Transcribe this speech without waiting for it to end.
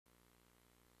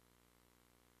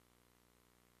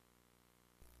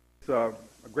a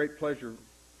great pleasure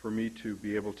for me to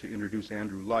be able to introduce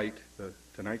Andrew Light,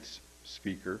 tonight's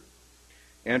speaker.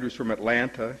 Andrew's from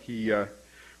Atlanta. He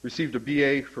received a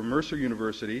BA from Mercer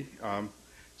University,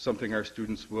 something our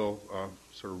students will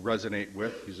sort of resonate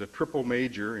with. He's a triple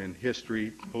major in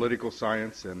history, political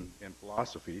science, and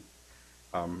philosophy.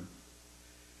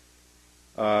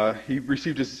 He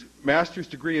received his master's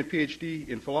degree and PhD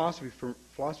in philosophy from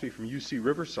UC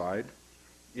Riverside,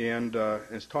 and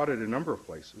has taught at a number of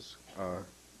places,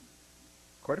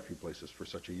 quite a few places for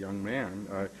such a young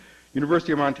man.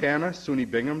 University of Montana, SUNY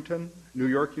Binghamton, New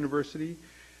York University,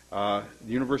 the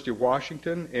University of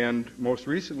Washington, and most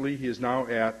recently he is now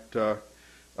at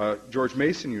George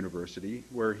Mason University,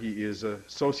 where he is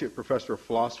Associate Professor of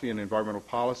Philosophy and Environmental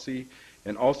Policy,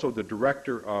 and also the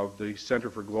Director of the Center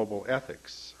for Global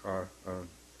Ethics,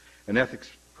 an ethics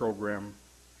program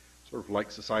sort of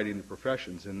like Society and the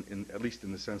Professions, at least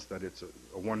in the sense that it's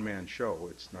a one-man show.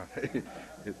 It's not.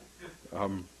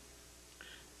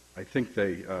 I think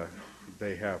they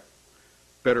have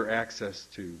better access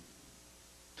to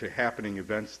happening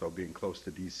events, though, being close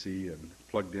to D.C. and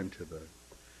plugged into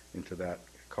that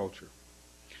culture.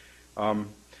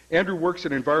 Andrew works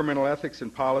in environmental ethics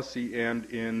and policy and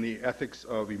in the ethics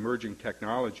of emerging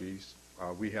technologies.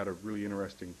 We had a really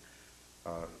interesting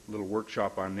little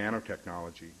workshop on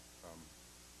nanotechnology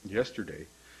yesterday.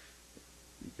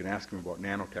 You can ask him about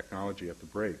nanotechnology at the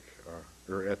break,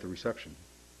 or at the reception.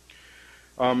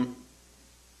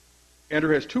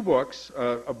 Andrew has two books,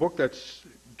 a book that's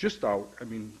just out,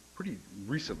 pretty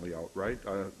recently out, right,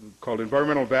 called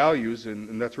Environmental Values,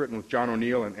 and that's written with John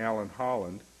O'Neill and Alan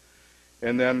Holland.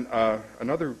 And then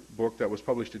another book that was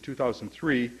published in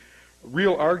 2003,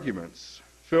 Real Arguments,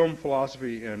 Film,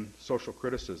 Philosophy, and Social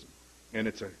Criticism. And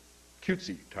it's a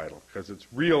cutesy title, because it's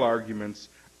Real Arguments,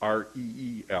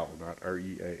 R-E-E-L, not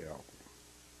R-E-A-L.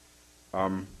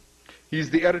 He's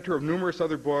the editor of numerous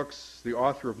other books, the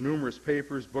author of numerous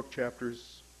papers, book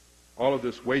chapters, all of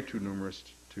this way too numerous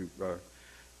to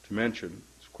mention.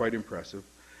 It's quite impressive.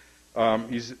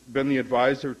 He's been the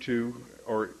advisor to,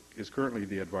 or is currently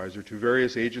the advisor to,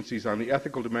 various agencies on the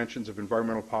ethical dimensions of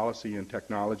environmental policy and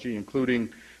technology,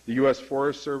 including the U.S.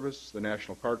 Forest Service, the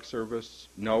National Park Service,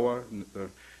 NOAA, the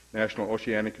National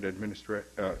Oceanic and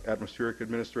Atmospheric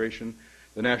Administration,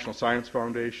 the National Science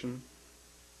Foundation.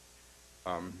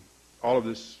 All of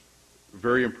this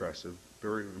very impressive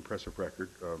record.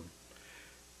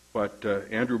 But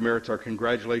Andrew merits our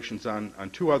congratulations on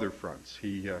two other fronts.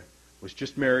 He was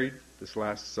just married this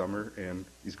last summer, and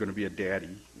he's going to be a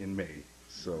daddy in May.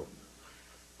 So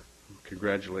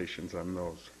congratulations on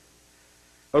those.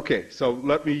 Okay, so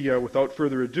let me, without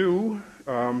further ado,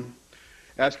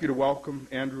 ask you to welcome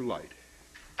Andrew Light.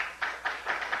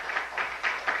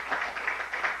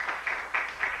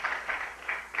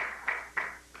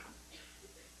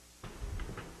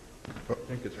 I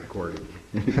think it's recording.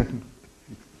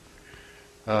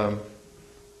 Okay.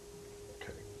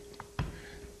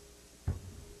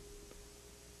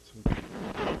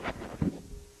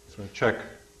 So check.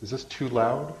 Is this too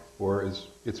loud, or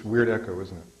it's weird echo,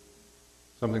 isn't it?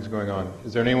 Something's going on.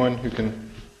 Is there anyone who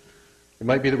can? It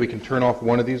might be that we can turn off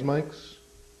one of these mics.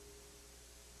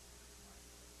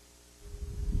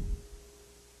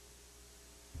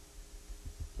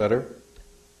 Better?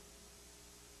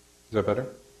 Is that better?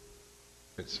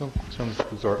 It sounds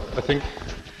bizarre. I think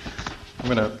I'm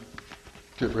going to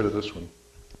get rid of this one.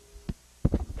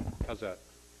 How's that?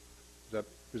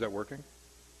 Is that working?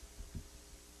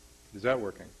 Is that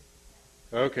working?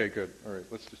 Okay, good. All right,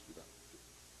 let's just do that.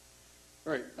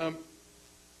 All right.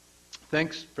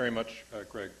 Thanks very much,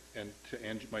 Greg, and to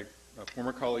Angie, my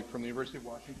former colleague from the University of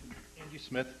Washington, Angie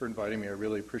Smith, for inviting me. I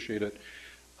really appreciate it.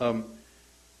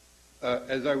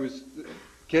 As I was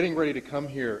getting ready to come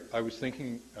here, I was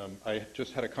thinking, I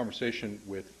just had a conversation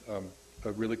with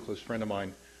a really close friend of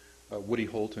mine, Woody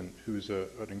Holton, who's an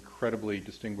incredibly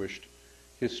distinguished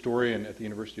historian at the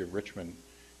University of Richmond.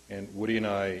 And Woody and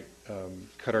I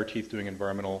cut our teeth doing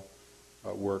environmental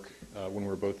work when we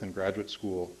were both in graduate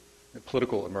school,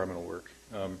 political environmental work.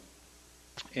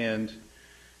 And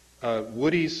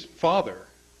Woody's father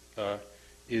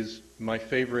is my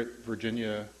favorite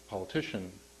Virginia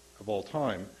politician of all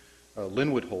time,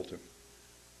 Linwood Holton,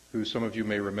 who some of you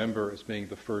may remember as being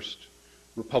the first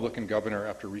Republican governor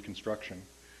after Reconstruction,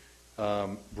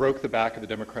 broke the back of the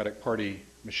Democratic Party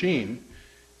machine,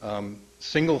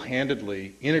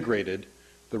 single-handedly integrated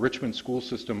the Richmond school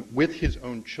system with his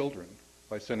own children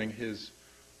by sending his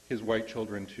white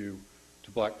children to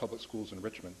black public schools in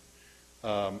Richmond,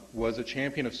 was a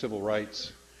champion of civil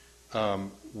rights,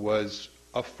 was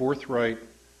a forthright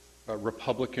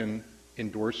Republican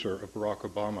endorser of Barack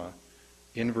Obama,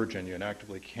 in Virginia and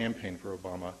actively campaigned for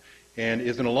Obama, and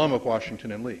is an alum of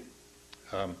Washington and Lee.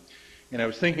 And I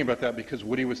was thinking about that because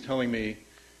Woody was telling me,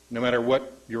 no matter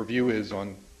what your view is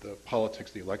on the politics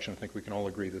of the election, I think we can all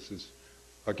agree this is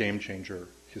a game changer,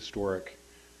 historic,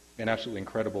 and absolutely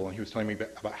incredible. And he was telling me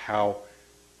about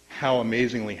how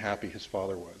amazingly happy his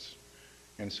father was.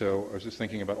 And so I was just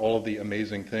thinking about all of the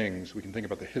amazing things. We can think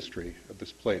about the history of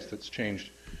this place that's changed,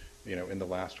 in the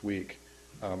last week,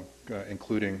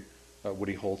 including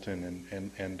Woody Holton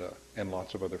and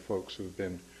lots of other folks who have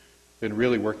been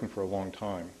really working for a long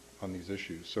time on these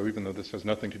issues. So even though this has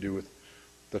nothing to do with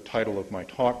the title of my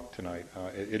talk tonight,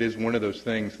 it is one of those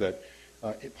things that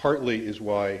it partly is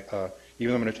why, even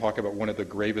though I'm going to talk about one of the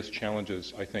gravest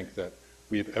challenges I think that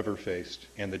we have ever faced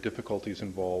and the difficulties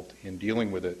involved in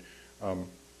dealing with it,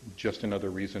 just another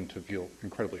reason to feel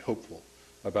incredibly hopeful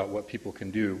about what people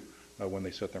can do when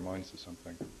they set their minds to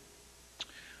something.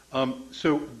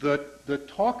 So the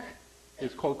talk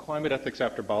is called Climate Ethics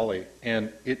After Bali,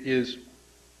 and it is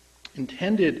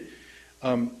intended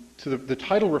the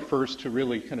title refers to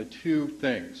really kind of two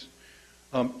things.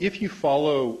 If you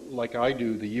follow, like I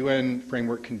do, the UN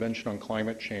Framework Convention on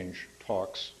Climate Change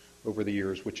talks over the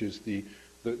years, which is the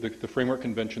framework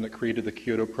convention that created the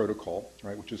Kyoto Protocol,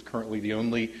 right, which is currently the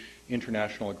only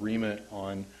international agreement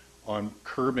on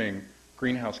curbing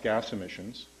greenhouse gas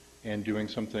emissions and doing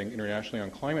something internationally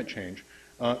on climate change,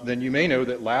 then you may know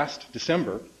that last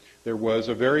December there was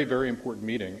a very, very important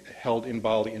meeting held in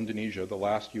Bali, Indonesia, the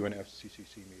last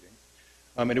UNFCCC meeting.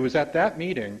 And it was at that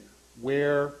meeting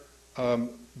where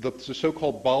the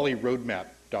so-called Bali Roadmap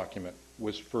document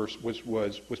was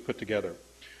put together.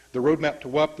 The roadmap to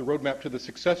what? The roadmap to the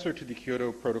successor to the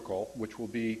Kyoto Protocol, which will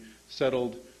be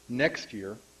settled next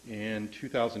year in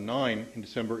 2009 in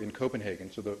December in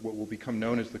Copenhagen, so what will become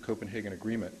known as the Copenhagen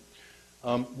Agreement,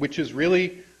 which is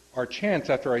really our chance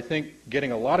after, I think,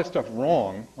 getting a lot of stuff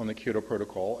wrong on the Kyoto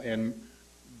Protocol and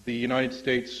the United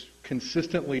States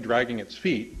consistently dragging its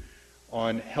feet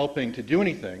on helping to do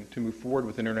anything to move forward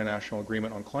with an international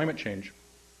agreement on climate change,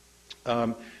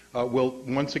 will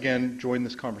once again join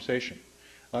this conversation.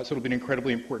 So it'll be an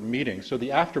incredibly important meeting. So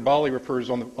the after Bali refers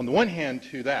on the one hand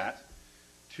to that,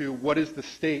 to what is the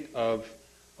state of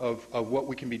what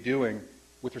we can be doing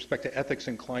with respect to ethics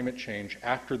and climate change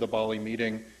after the Bali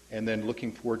meeting and then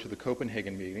looking forward to the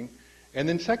Copenhagen meeting. And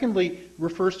then secondly,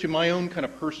 refers to my own kind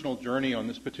of personal journey on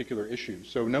this particular issue.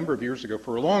 So a number of years ago,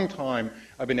 for a long time,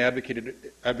 I've been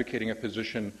advocating a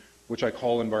position which I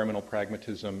call environmental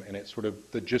pragmatism, and it's sort of,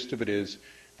 the gist of it is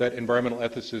that environmental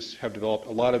ethicists have developed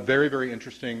a lot of very, very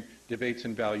interesting debates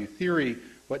in value theory,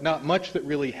 but not much that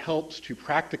really helps to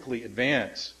practically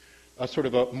advance a sort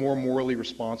of a more morally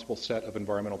responsible set of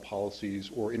environmental policies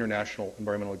or international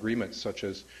environmental agreements such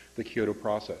as the Kyoto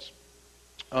process.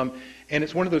 And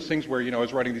it's one of those things where, I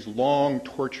was writing these long,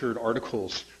 tortured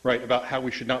articles, right, about how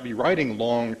we should not be writing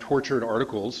long, tortured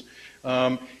articles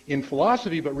in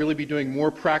philosophy, but really be doing more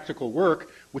practical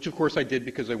work, which of course I did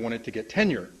because I wanted to get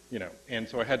tenure, and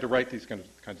so I had to write these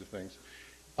kinds of things.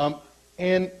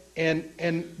 And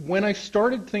when I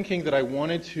started thinking that I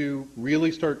wanted to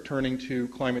really start turning to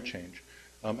climate change,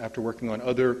 after working on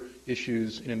other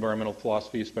issues in environmental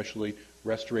philosophy, especially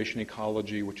restoration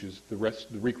ecology, which is the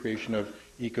recreation of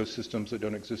ecosystems that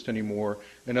don't exist anymore,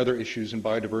 and other issues in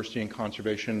biodiversity and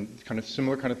conservation, kind of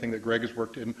similar kind of thing that Greg has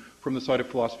worked in from the side of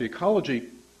philosophy ecology.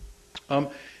 So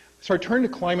I turned to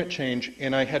climate change,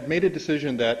 and I had made a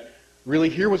decision that really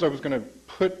here was I was going to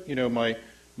put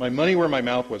my money where my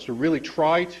mouth was, to really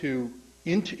try to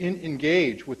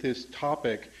engage with this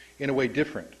topic in a way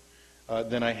different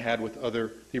than I had with other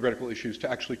theoretical issues, to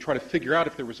actually try to figure out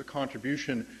if there was a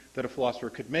contribution that a philosopher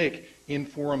could make in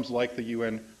forums like the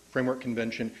UN Framework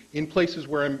Convention, in places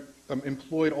where I'm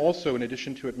employed also, in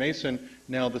addition to at Mason,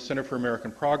 now the Center for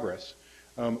American Progress,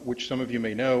 which some of you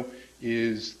may know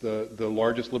is the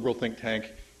largest liberal think tank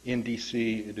in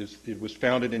D.C. It was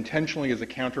founded intentionally as a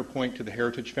counterpoint to the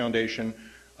Heritage Foundation,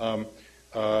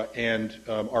 and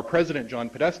our president, John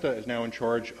Podesta, is now in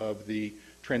charge of the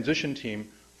transition team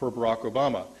for Barack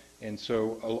Obama. And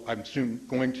so I'm soon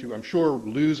going to, I'm sure,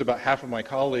 lose about half of my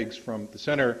colleagues from the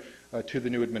center to the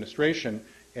new administration,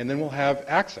 and then we'll have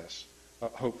access,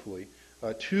 hopefully,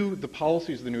 to the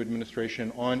policies of the new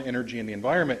administration on energy and the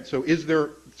environment. So is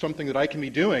there something that I can be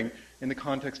doing in the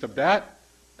context of that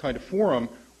kind of forum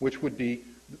which would be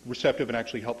receptive and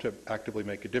actually help to actively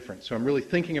make a difference? So I'm really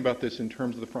thinking about this in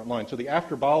terms of the front line. So the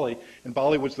after Bali, and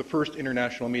Bali was the first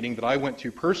international meeting that I went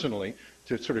to personally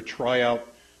to sort of try out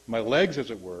my legs,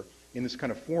 as it were, in this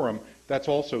kind of forum. That's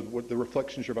also what the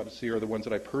reflections you're about to see are the ones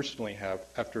that I personally have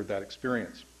after that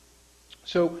experience.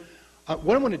 So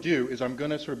What I'm going to do is I'm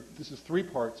going to this is 3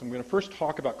 parts. I'm going to first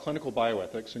talk about clinical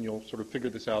bioethics, and you'll sort of figure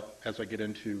this out as I get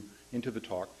into the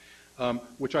talk,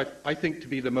 which I think to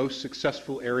be the most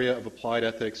successful area of applied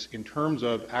ethics in terms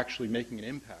of actually making an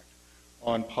impact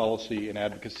on policy and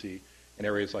advocacy in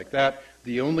areas like that.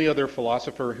 The only other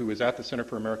philosopher who is at the Center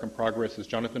for American Progress is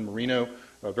Jonathan Marino,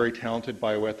 a very talented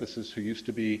bioethicist who used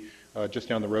to be just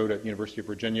down the road at University of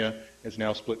Virginia, is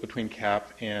now split between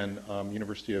CAP and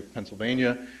University of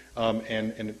Pennsylvania,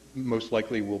 and most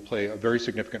likely will play a very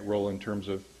significant role in terms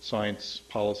of science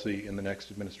policy in the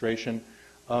next administration.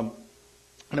 And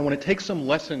I want to take some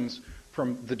lessons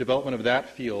from the development of that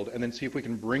field and then see if we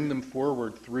can bring them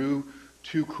forward through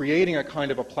to creating a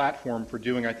kind of a platform for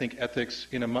doing, I think, ethics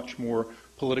in a much more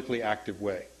politically active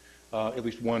way. At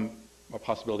least one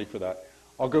possibility for that.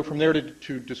 I'll go from there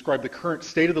to describe the current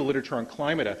state of the literature on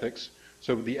climate ethics,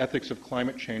 so the ethics of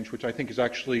climate change, which I think is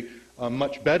actually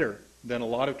much better than a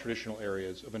lot of traditional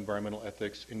areas of environmental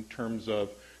ethics in terms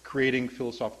of creating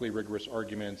philosophically rigorous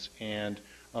arguments and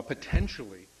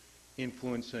potentially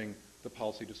influencing the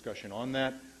policy discussion on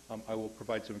that. I will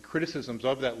provide some criticisms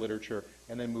of that literature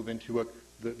and then move into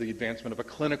the advancement of a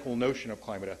clinical notion of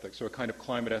climate ethics. So a kind of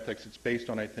climate ethics that's based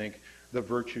on, I think, the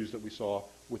virtues that we saw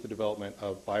with the development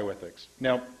of bioethics.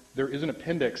 Now, there is an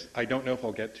appendix. I don't know if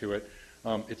I'll get to it.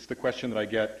 It's the question that I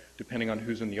get, depending on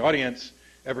who's in the audience,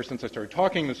 ever since I started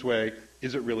talking this way,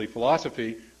 is it really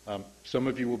philosophy? Some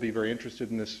of you will be very interested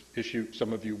in this issue.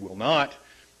 Some of you will not.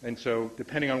 And so,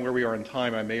 depending on where we are in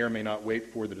time, I may or may not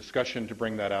wait for the discussion to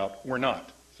bring that out or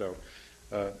not. So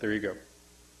there you go.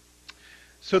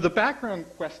 So the background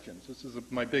questions, this is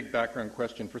my big background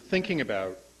question for thinking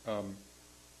about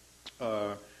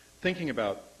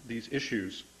these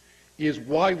issues, is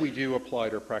why we do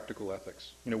applied or practical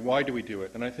ethics. You know, why do we do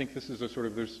it? And I think this is a sort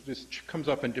of, this comes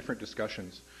up in different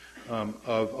discussions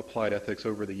of applied ethics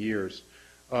over the years.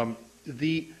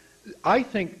 I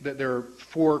think that there are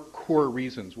 4 core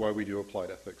reasons why we do applied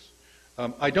ethics.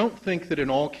 I don't think that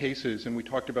in all cases, and we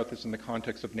talked about this in the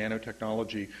context of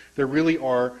nanotechnology, there really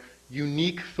are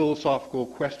unique philosophical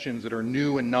questions that are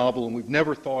new and novel and we've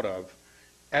never thought of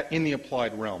in the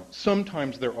applied realm.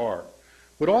 Sometimes there are.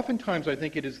 But oftentimes I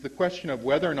think it is the question of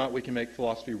whether or not we can make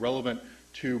philosophy relevant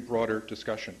to broader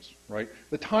discussions, right?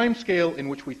 The time scale in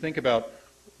which we think about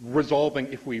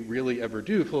resolving, if we really ever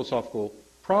do, philosophical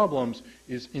problems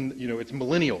is it's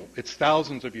millennial. It's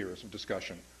thousands of years of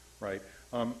discussion, right?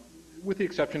 With the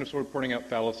exception of sort of pointing out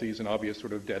fallacies and obvious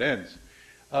sort of dead ends.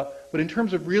 But in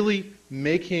terms of really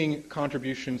making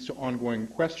contributions to ongoing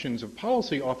questions of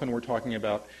policy, often we're talking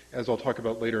about, as I'll talk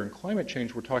about later in climate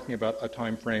change, we're talking about a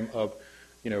time frame of,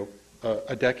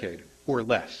 a decade or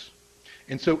less.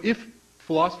 And so if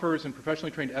philosophers and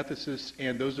professionally trained ethicists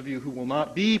and those of you who will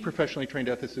not be professionally trained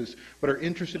ethicists but are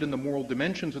interested in the moral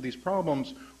dimensions of these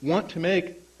problems want to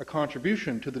make a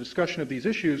contribution to the discussion of these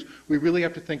issues, we really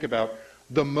have to think about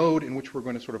the mode in which we're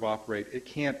going to sort of operate. It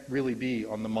can't really be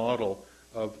on the model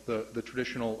of the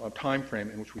traditional time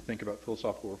frame in which we think about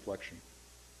philosophical reflection.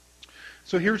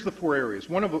 So here's the 4 areas.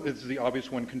 One of them is the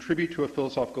obvious one: contribute to a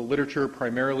philosophical literature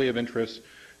primarily of interest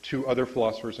to other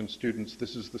philosophers and students.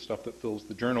 This is the stuff that fills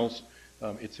the journals.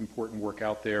 It's important work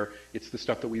out there. It's the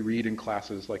stuff that we read in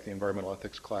classes like the environmental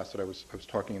ethics class that I was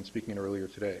talking and speaking in earlier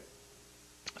today.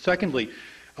 Secondly,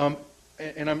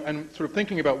 and I'm sort of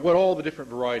thinking about what all the different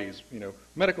varieties,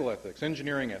 medical ethics,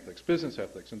 engineering ethics, business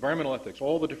ethics, environmental ethics,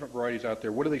 all the different varieties out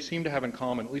there, what do they seem to have in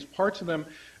common? At least parts of them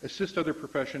assist other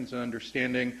professions in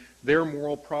understanding their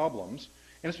moral problems,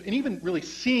 and even really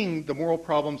seeing the moral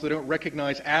problems they don't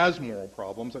recognize as moral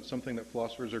problems. That's something that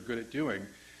philosophers are good at doing,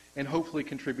 and hopefully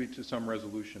contribute to some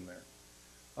resolution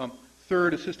there.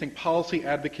 Third, assisting policy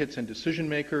advocates and decision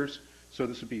makers. So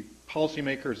this would be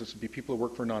policymakers, this would be people who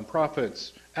work for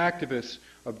nonprofits, activists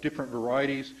of different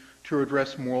varieties to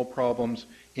address moral problems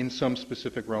in some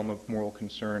specific realm of moral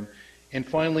concern. And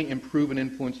finally, improve and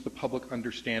influence the public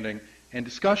understanding and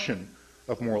discussion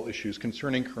of moral issues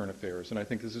concerning current affairs. And I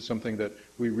think this is something that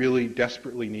we really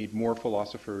desperately need more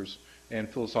philosophers and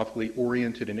philosophically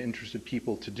oriented and interested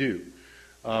people to do,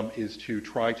 is to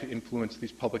try to influence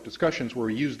these public discussions where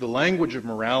we use the language of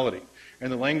morality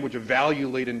and the language of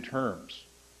value-laden terms,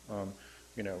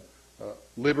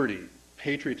 liberty,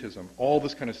 patriotism, all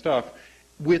this kind of stuff,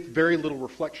 with very little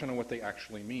reflection on what they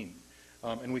actually mean.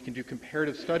 And we can do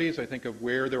comparative studies, I think, of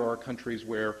where there are countries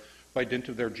where, by dint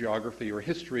of their geography or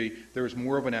history, there is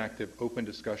more of an active, open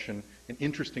discussion, an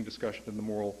interesting discussion in the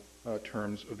moral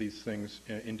terms of these things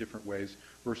in different ways,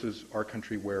 versus our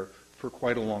country where, for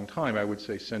quite a long time, I would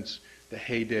say since the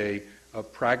heyday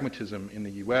of pragmatism in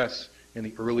the U.S., in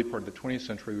the early part of the 20th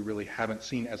century, we really haven't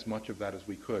seen as much of that as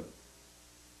we could.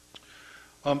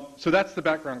 So that's the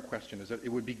background question, is that it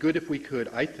would be good if we could,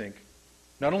 I think,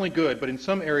 not only good, but in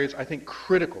some areas, I think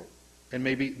critical, and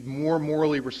maybe more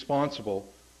morally responsible,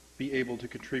 be able to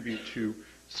contribute to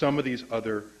some of these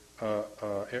other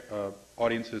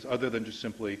audiences other than just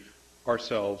simply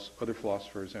ourselves, other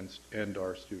philosophers, and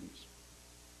our students.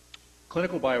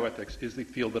 Clinical bioethics is the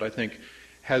field that I think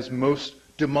has most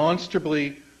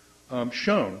demonstrably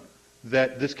shown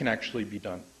that this can actually be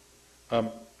done.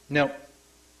 Now,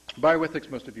 bioethics,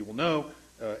 most of you will know,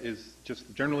 is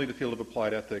just generally the field of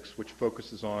applied ethics, which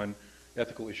focuses on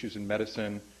ethical issues in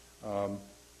medicine,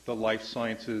 the life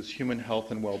sciences, human health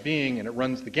and well-being, and it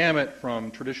runs the gamut from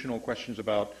traditional questions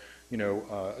about,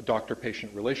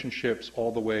 doctor-patient relationships,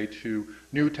 all the way to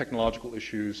new technological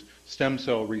issues, stem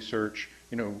cell research,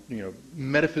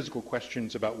 metaphysical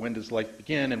questions about when does life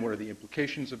begin and what are the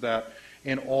implications of that,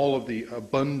 and all of the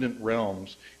abundant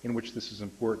realms in which this is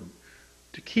important.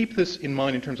 To keep this in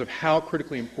mind in terms of how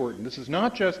critically important, this is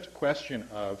not just a question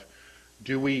of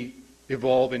do we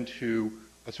evolve into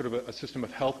a sort of a system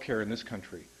of healthcare in this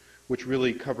country, which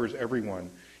really covers everyone.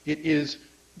 It is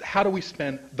how do we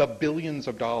spend the billions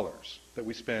of dollars that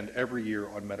we spend every year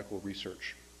on medical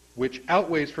research, which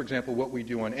outweighs, for example, what we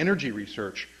do on energy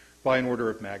research by an order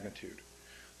of magnitude.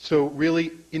 So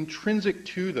really, intrinsic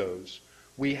to those,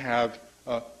 we have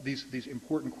these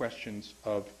important questions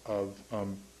of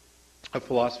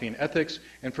philosophy and ethics,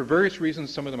 and for various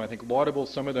reasons, some of them I think laudable,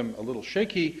 some of them a little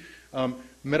shaky,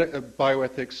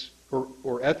 bioethics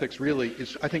or ethics really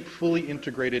is, I think, fully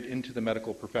integrated into the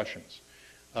medical professions.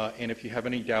 And if you have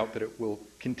any doubt that it will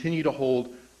continue to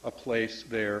hold a place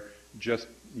there, just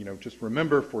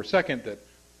remember for a second that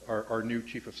our new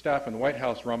chief of staff in the White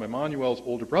House, Rahm Emanuel's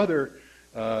older brother,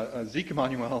 Zeke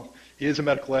Emanuel, is a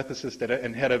medical ethicist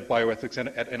and head of bioethics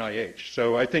at NIH.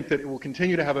 So I think that it will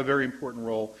continue to have a very important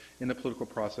role in the political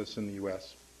process in the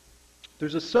U.S.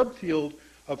 There's a subfield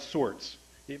of sorts.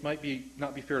 It might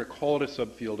not be fair to call it a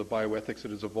subfield of bioethics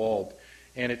that has evolved,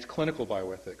 and it's clinical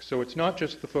bioethics. So it's not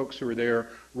just the folks who are there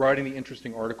writing the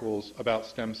interesting articles about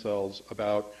stem cells,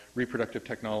 about reproductive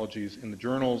technologies in the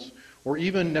journals, or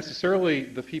even necessarily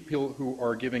the people who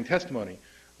are giving testimony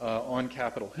on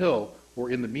Capitol Hill or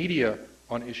in the media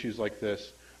on issues like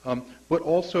this, but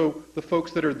also the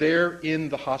folks that are there in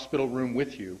the hospital room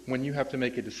with you when you have to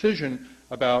make a decision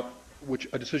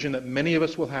a decision that many of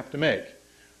us will have to make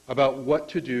about what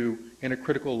to do in a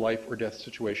critical life or death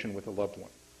situation with a loved one.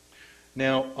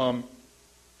 Now,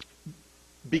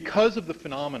 because of the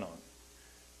phenomenon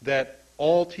that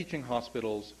all teaching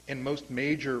hospitals and most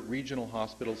major regional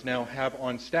hospitals now have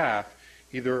on staff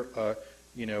either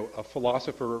a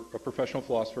philosopher, a professional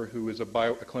philosopher who is a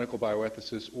clinical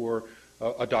bioethicist, or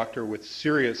a doctor with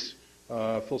serious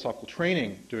philosophical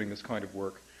training doing this kind of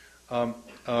work,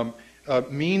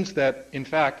 means that, in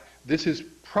fact, this is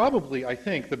probably, I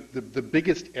think, the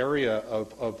biggest area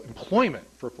of employment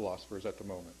for philosophers at the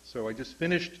moment. So I just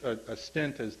finished a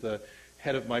stint as the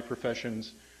head of my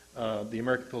profession's, the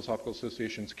American Philosophical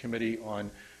Association's Committee on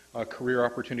Career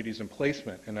Opportunities and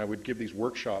Placement, and I would give these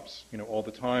workshops, all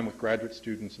the time with graduate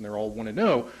students, and they all want to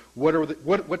know what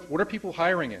are people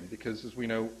hiring in, because as we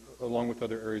know, along with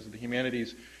other areas of the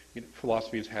humanities,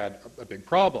 philosophy has had a big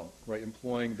problem, right,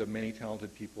 employing the many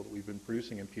talented people that we've been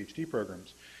producing in PhD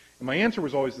programs. And my answer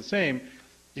was always the same: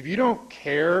 if you don't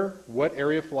care what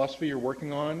area of philosophy you're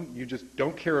working on, you just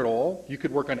don't care at all, you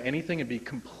could work on anything and be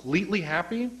completely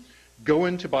happy, go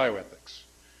into bioethics.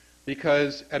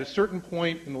 Because at a certain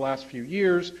point in the last few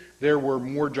years, there were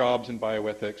more jobs in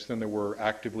bioethics than there were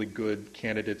actively good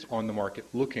candidates on the market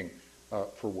looking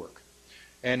for work.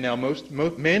 And now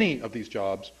many of these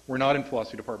jobs were not in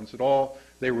philosophy departments at all.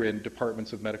 They were in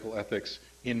departments of medical ethics,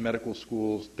 in medical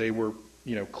schools. They were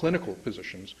clinical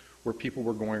positions where people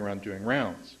were going around doing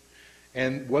rounds.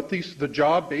 And what the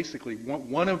job basically,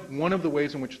 one of the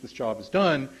ways in which this job is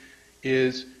done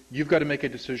is you've got to make a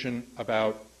decision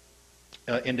about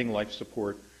ending life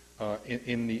support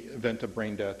in the event of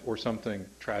brain death or something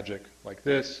tragic like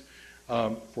this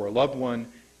for a loved one,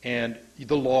 and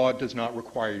the law does not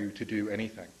require you to do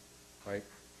anything, right?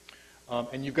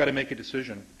 And you've got to make a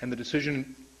decision, and the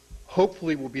decision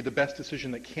hopefully will be the best decision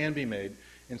that can be made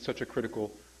in such a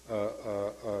critical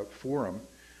forum.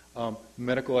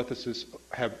 Medical ethicists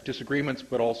have disagreements,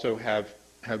 but also have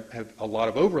a lot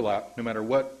of overlap, no matter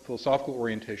what philosophical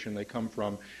orientation they come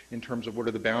from, in terms of what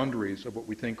are the boundaries of what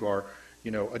we think are,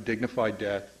 a dignified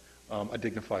death, a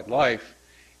dignified life.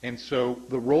 And so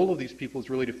the role of these people is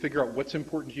really to figure out what's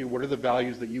important to you, what are the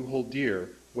values that you hold dear,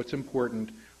 what's important,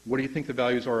 what do you think the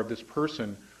values are of this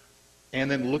person, and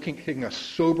then taking a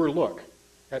sober look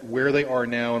at where they are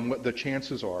now and what the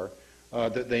chances are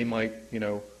that they might,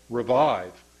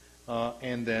 revive,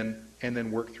 and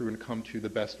then work through and come to the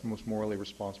best, most morally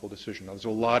responsible decision. Now, there's a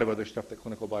lot of other stuff that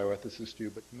clinical bioethicists do,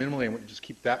 but minimally I want you to just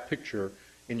keep that picture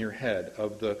in your head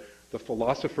of the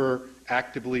philosopher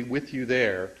actively with you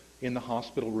there in the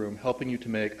hospital room, helping you to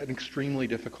make an extremely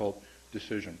difficult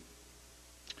decision.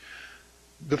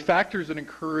 The factors that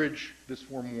encourage this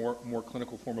more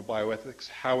clinical form of bioethics,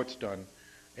 how it's done,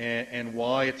 and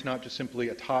why it's not just simply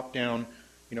a top-down,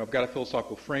 I've got a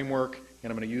philosophical framework,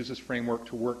 and I'm going to use this framework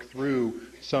to work through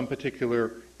some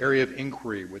particular area of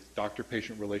inquiry with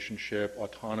doctor-patient relationship,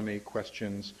 autonomy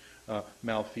questions,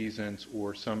 malfeasance,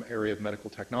 or some area of medical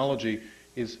technology,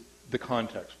 is the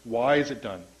context. Why is it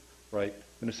done, right?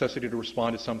 The necessity to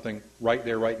respond to something right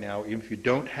there, right now, even if you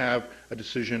don't have a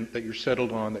decision that you're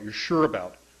settled on, that you're sure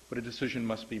about, but a decision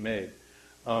must be made.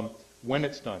 When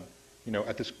it's done,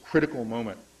 at this critical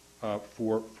moment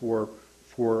for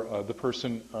the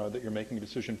person that you're making a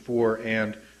decision for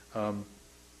and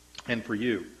for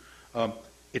you.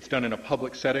 It's done in a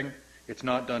public setting. It's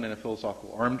not done in a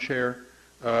philosophical armchair.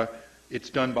 It's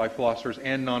done by philosophers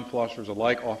and non-philosophers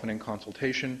alike, often in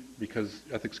consultation, because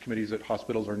ethics committees at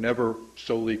hospitals are never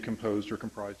solely composed or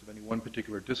comprised of any one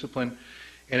particular discipline.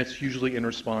 And it's usually in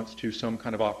response to some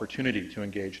kind of opportunity to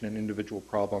engage in an individual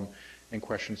problem and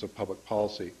questions of public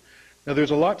policy. Now,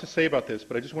 there's a lot to say about this,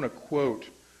 but I just want to quote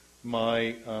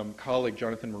my colleague,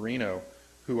 Jonathan Marino,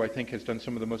 who I think has done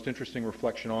some of the most interesting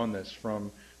reflection on this, from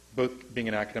both being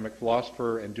an academic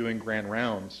philosopher and doing grand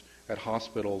rounds at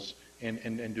hospitals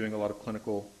and doing a lot of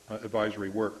clinical advisory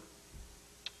work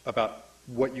about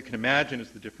what you can imagine is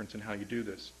the difference in how you do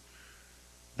this.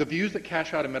 The views that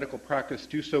cash out in medical practice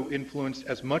do so influenced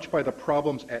as much by the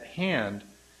problems at hand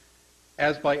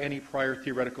as by any prior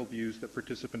theoretical views that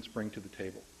participants bring to the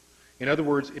table. In other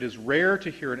words, it is rare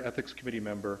to hear an ethics committee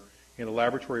member in a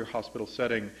laboratory or hospital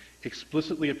setting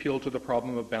explicitly appeal to the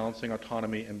problem of balancing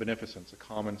autonomy and beneficence, a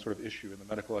common sort of issue in the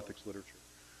medical ethics literature.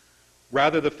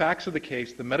 Rather, the facts of the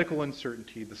case, the medical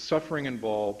uncertainty, the suffering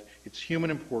involved, its human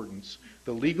importance,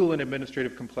 the legal and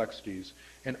administrative complexities,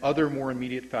 and other more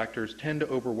immediate factors tend to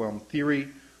overwhelm theory.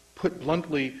 Put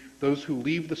bluntly, those who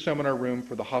leave the seminar room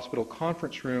for the hospital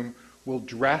conference room will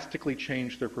drastically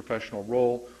change their professional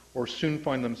role or soon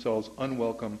find themselves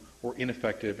unwelcome or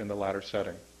ineffective in the latter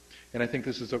setting. And I think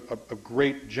this is a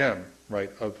great gem, right,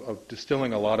 of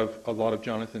distilling a lot of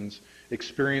Jonathan's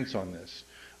experience on this.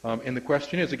 And the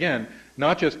question is, again,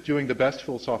 not just doing the best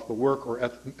philosophical work or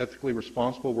ethically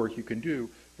responsible work you can do,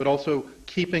 but also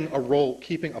keeping a role,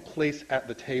 keeping a place at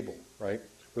the table, right,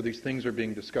 where these things are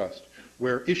being discussed,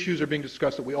 where issues are being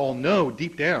discussed that we all know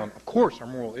deep down, of course, are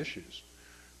moral issues.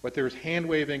 But there's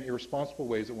hand-waving, irresponsible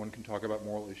ways that one can talk about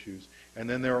moral issues, and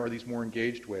then there are these more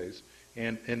engaged ways,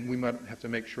 and we might have to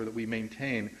make sure that we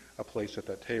maintain a place at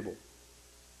that table.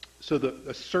 So the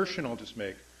assertion I'll just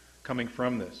make coming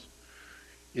from this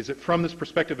is that from this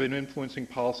perspective of influencing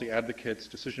policy advocates,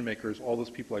 decision makers, all those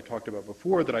people I talked about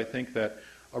before, that I think that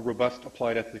a robust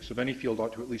applied ethics of any field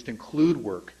ought to at least include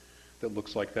work that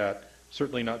looks like that,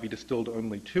 certainly not be distilled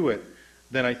only to it,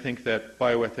 then I think that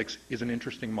bioethics is an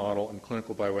interesting model, and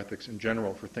clinical bioethics in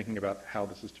general, for thinking about how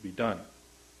this is to be done.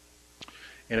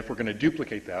 And if we're going to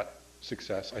duplicate that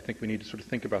success, I think we need to sort of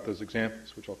think about those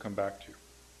examples, which I'll come back to.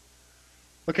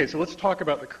 Okay, so let's talk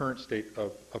about the current state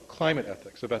of climate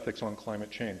ethics, of ethics on climate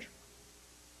change.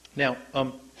 Now,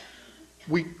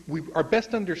 we are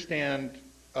best to understand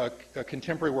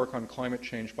contemporary work on climate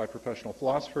change by professional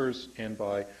philosophers and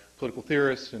by political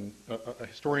theorists and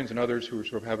historians and others who are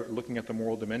sort of looking at the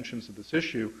moral dimensions of this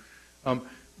issue.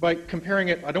 By comparing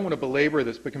it, I don't want to belabor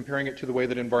this, but comparing it to the way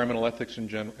that environmental ethics in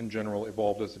general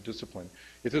evolved as a discipline.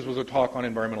 If this was a talk on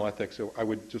environmental ethics, so I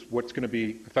would just, what's going to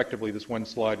be effectively this one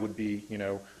slide would be,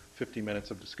 50 minutes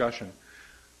of discussion.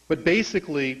 But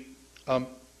basically,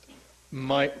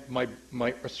 my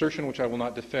assertion, which I will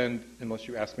not defend unless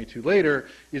you ask me to later,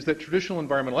 is that traditional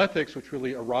environmental ethics, which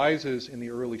really arises in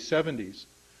the early 70s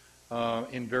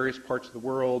in various parts of the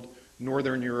world,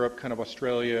 Northern Europe, kind of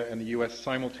Australia, and the U.S.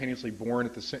 simultaneously born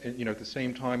at the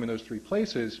same time in those three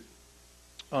places,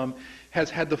 has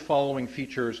had the following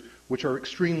features which are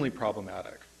extremely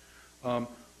problematic.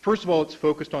 First of all, it's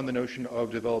focused on the notion of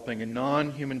developing a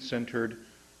non-human-centered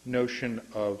notion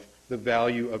of the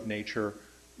value of nature,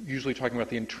 usually talking about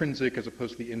the intrinsic as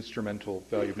opposed to the instrumental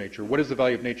value of nature. What is the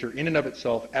value of nature in and of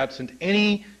itself, absent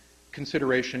any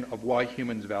consideration of why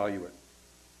humans value it?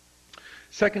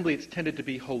 Secondly, it's tended to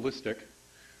be holistic.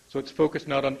 So it's focused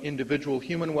not on individual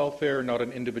human welfare, not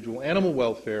on individual animal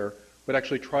welfare, but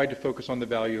actually tried to focus on the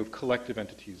value of collective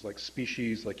entities like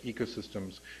species, like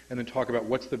ecosystems, and then talk about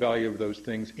what's the value of those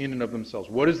things in and of themselves.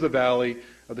 What is the value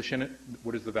of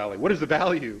the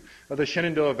value of the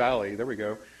Shenandoah Valley? There we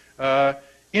go.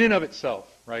 In and of itself,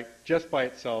 right? Just by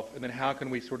itself, and then how can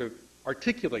we sort of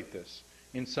articulate this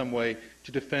in some way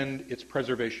to defend its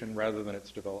preservation rather than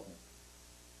its development?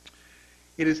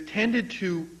 It has tended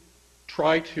to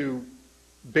try to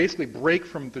basically break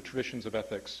from the traditions of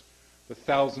ethics, the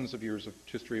thousands of years of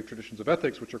history of traditions of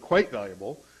ethics, which are quite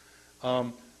valuable.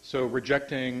 So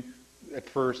rejecting, at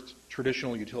first,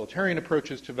 traditional utilitarian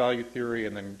approaches to value theory,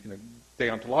 and then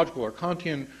deontological or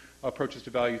Kantian approaches to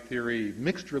value theory,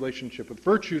 mixed relationship with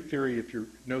virtue theory, if you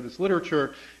know this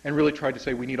literature, and really tried to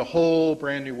say we need a whole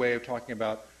brand new way of talking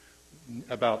about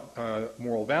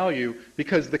moral value,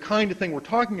 because the kind of thing we're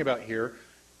talking about here,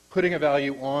 putting a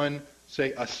value on,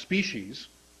 say, a species,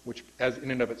 which as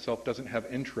in and of itself doesn't have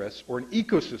interests, or an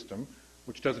ecosystem,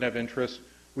 which doesn't have interests,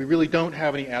 we really don't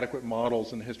have any adequate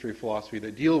models in the history of philosophy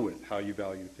that deal with how you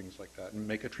value things like that and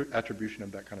make attribution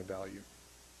of that kind of value.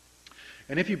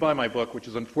 And if you buy my book, which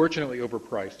is unfortunately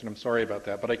overpriced, and I'm sorry about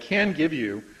that, but I can give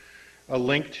you a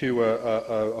link to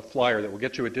a flyer that will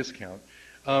get you a discount.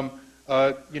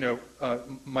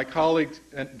 My colleagues,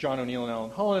 John O'Neill and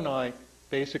Alan Holland, and I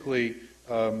basically,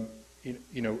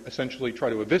 essentially try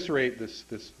to eviscerate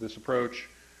this approach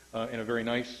in a very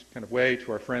nice kind of way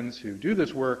to our friends who do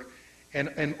this work,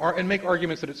 and make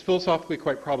arguments that it's philosophically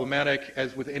quite problematic.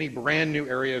 As with any brand new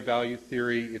area of value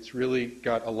theory, it's really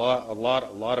got a lot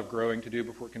of growing to do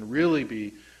before it can really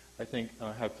be, I think,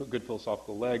 have good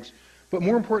philosophical legs. But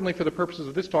more importantly, for the purposes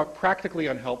of this talk, practically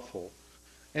unhelpful.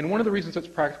 And one of the reasons it's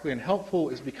practically unhelpful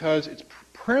is because it's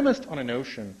premised on a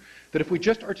notion that if we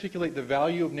just articulate the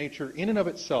value of nature in and of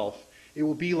itself, it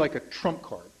will be like a trump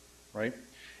card, right?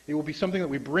 It will be something that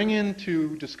we bring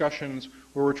into discussions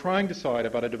where we're trying to decide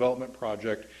about a development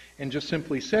project and just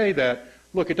simply say that,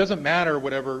 look, it doesn't matter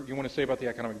whatever you want to say about the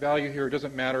economic value here. It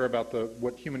doesn't matter about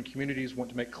what human communities want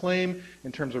to make claim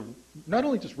in terms of not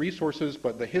only just resources,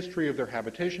 but the history of their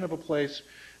habitation of a place,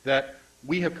 that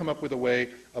we have come up with a way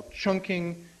of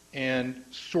chunking and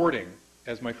sorting,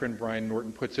 as my friend Brian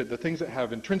Norton puts it, the things that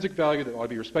have intrinsic value that ought to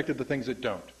be respected, the things that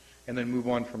don't, and then move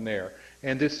on from there.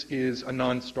 And this is a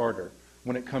non-starter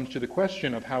when it comes to the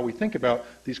question of how we think about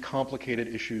these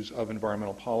complicated issues of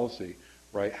environmental policy,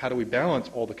 right? How do we balance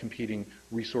all the competing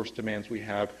resource demands we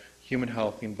have, human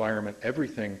health, the environment,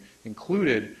 everything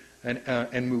included,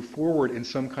 and move forward in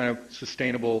some kind of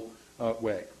sustainable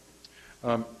way.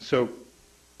 So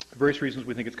various reasons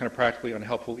we think it's kind of practically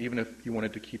unhelpful, even if you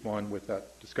wanted to keep on with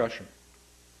that discussion.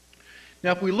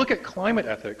 Now, if we look at climate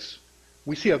ethics,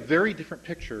 we see a very different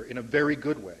picture in a very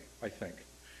good way, I think.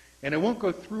 And I won't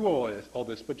go through all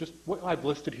this, but just what I've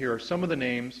listed here are some of the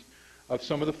names of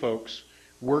some of the folks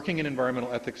working in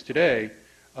environmental ethics today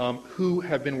who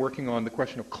have been working on the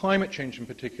question of climate change in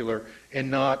particular,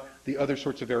 and not the other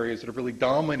sorts of areas that have really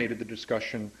dominated the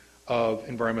discussion of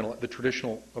the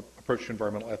traditional approach to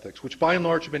environmental ethics, which by and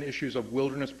large have been issues of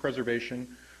wilderness preservation,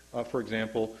 for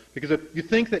example. Because if you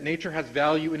think that nature has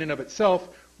value in and of itself,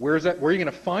 where are you going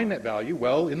to find that value?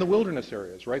 Well, in the wilderness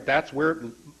areas, right? That's where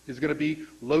it is going to be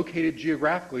located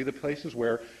geographically, the places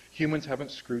where humans haven't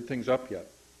screwed things up yet.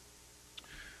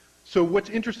 So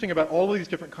what's interesting about all of these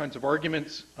different kinds of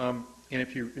arguments, and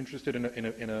if you're interested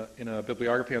in a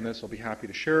bibliography on this, I'll be happy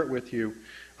to share it with you,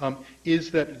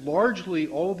 is that largely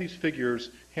all of these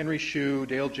figures, Henry Shue,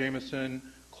 Dale Jameson,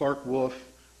 Clark Wolfe,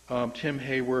 Tim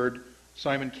Hayward,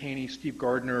 Simon Caney, Steve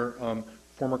Gardner,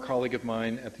 former colleague of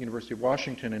mine at the University of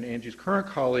Washington and Angie's current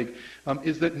colleague,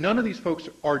 is that none of these folks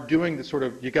are doing the sort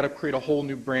of, you got to create a whole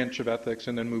new branch of ethics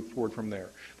and then move forward from there.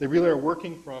 They really are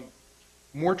working from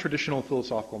more traditional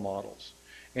philosophical models.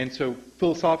 And so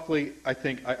philosophically, I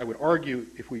think I would argue,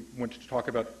 if we wanted to talk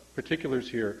about particulars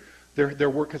here, their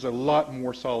work has a lot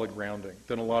more solid grounding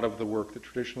than a lot of the work that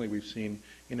traditionally we've seen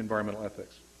in environmental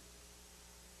ethics.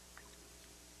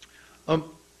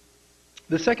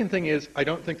 The second thing is, I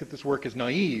don't think that this work is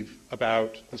naive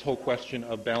about this whole question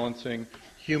of balancing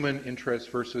human interests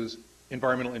versus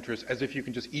environmental interests, as if you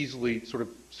can just easily sort of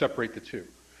separate the two.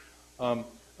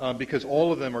 Because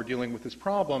all of them are dealing with this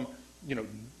problem,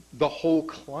 the whole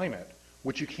climate,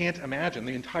 which you can't imagine,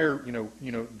 the entire,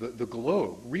 the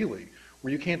globe, really,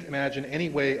 where you can't imagine any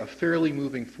way of fairly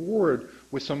moving forward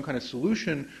with some kind of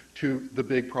solution to the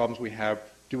big problems we have.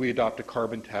 Do we adopt a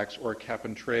carbon tax or a cap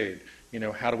and trade?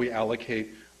 How do we allocate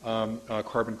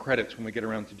carbon credits when we get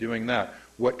around to doing that?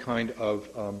 What kind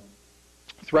of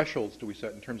thresholds do we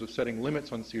set in terms of setting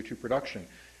limits on CO2 production?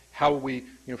 How will we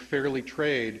fairly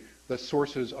trade the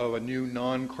sources of a new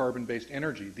non-carbon-based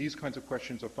energy. These kinds of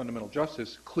questions of fundamental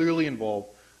justice clearly involve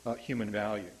human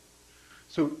value.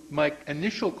 So my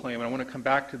initial claim, and I want to come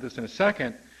back to this in a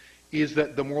second, is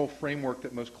that the moral framework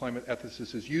that most climate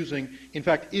ethicists is using, in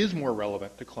fact, is more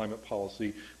relevant to climate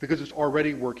policy because it's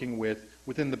already working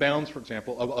within the bounds, for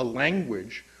example, of a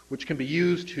language which can be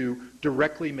used to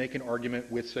directly make an argument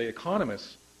with, say,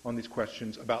 economists on these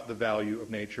questions about the value of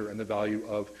nature and the value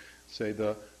of, say,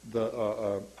 the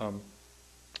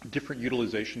different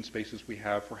utilization spaces we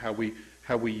have for how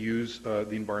we use the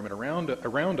environment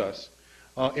around us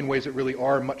in ways that really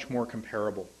are much more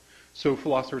comparable. So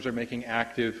philosophers are making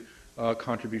active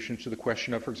contributions to the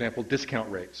question of, for example,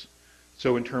 discount rates.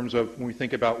 So in terms of when we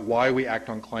think about why we act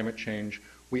on climate change,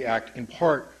 we act in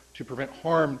part to prevent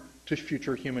harm to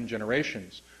future human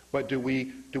generations. But do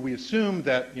we assume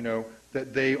that,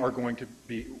 that they are going to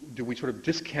be, do we sort of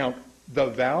discount the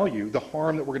value, the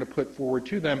harm that we're going to put forward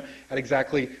to them at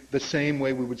exactly the same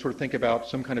way we would sort of think about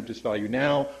some kind of disvalue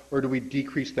now, or do we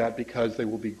decrease that because they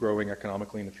will be growing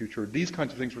economically in the future? These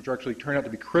kinds of things, which actually turn out to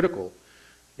be critical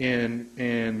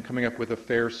in coming up with a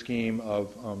fair scheme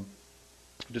of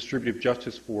distributive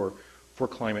justice for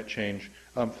climate change.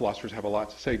 Philosophers have a lot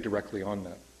to say directly on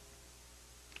that.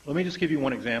 Let me just give you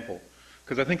one example,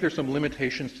 because I think there's some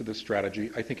limitations to this strategy.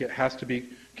 I think it has to be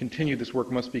continued. This work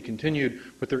must be continued,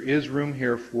 but there is room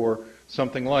here for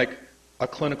something like a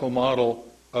clinical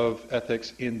model of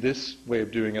ethics in this way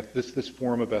of doing it, this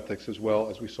form of ethics, as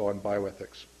well as we saw in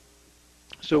bioethics.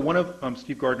 So one of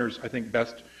Steve Gardner's, I think,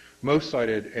 most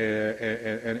cited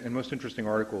and most interesting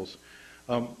articles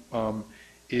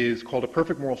is called A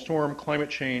Perfect Moral Storm, Climate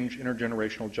Change,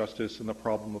 Intergenerational Justice, and the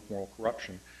Problem of Moral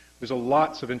Corruption. There's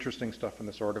lots of interesting stuff in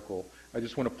this article. I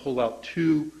just want to pull out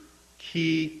two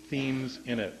key themes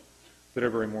in it that are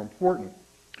very more important.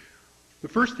 The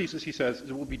first thesis, he says,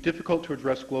 is it will be difficult to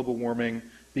address global warming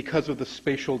because of the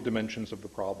spatial dimensions of the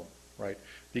problem, right?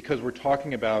 Because we're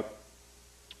talking about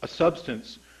a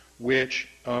substance which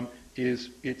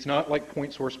it's not like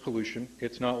point source pollution.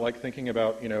 It's not like thinking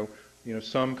about,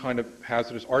 some kind of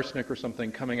hazardous arsenic or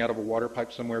something coming out of a water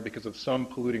pipe somewhere because of some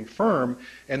polluting firm,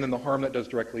 and then the harm that does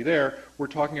directly there. We're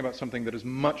talking about something that is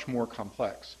much more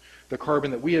complex. The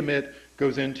carbon that we emit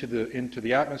goes into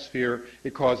the atmosphere.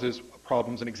 It causes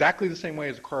problems in exactly the same way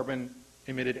as carbon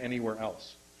emitted anywhere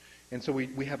else. And so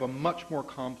we have a much more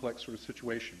complex sort of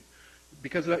situation.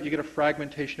 Because of that, you get a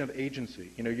fragmentation of agency.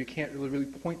 You can't really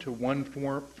point to one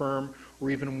firm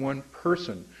or even one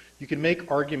person. You can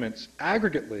make arguments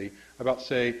aggregately about,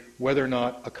 say, whether or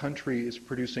not a country is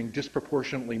producing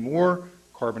disproportionately more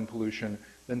carbon pollution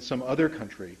than some other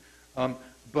country.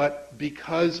 But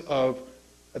because of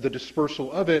the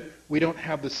dispersal of it, we don't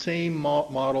have the same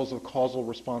models of causal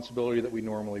responsibility that we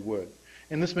normally would.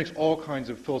 And this makes all kinds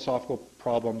of philosophical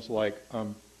problems like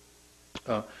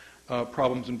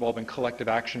problems involving collective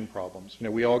action problems.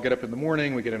 We all get up in the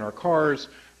morning, we get in our cars,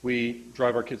 we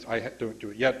drive our kids. I don't do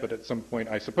it yet, but at some point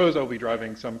I suppose I'll be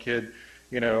driving some kid,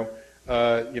 to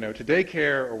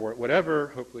daycare or whatever.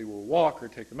 Hopefully we'll walk or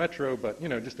take the metro, but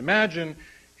just imagine.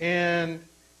 And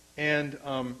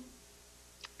I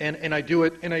do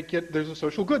it, and there's a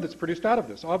social good that's produced out of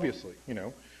this, obviously,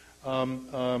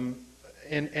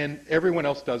 and everyone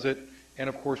else does it, and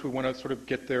of course we want to sort of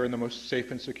get there in the most safe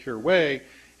and secure way,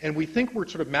 and we think we're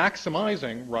sort of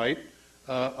maximizing, right,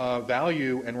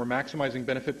 value, and we're maximizing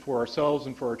benefit for ourselves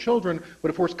and for our children,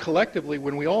 but of course collectively,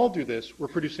 when we all do this, we're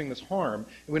producing this harm,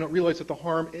 and we don't realize that the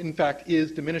harm, in fact,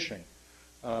 is diminishing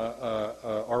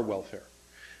our welfare.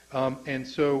 And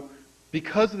so,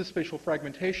 because of the spatial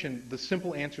fragmentation, the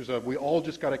simple answers of we all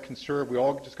just got to conserve, we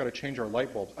all just got to change our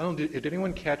light bulbs. Did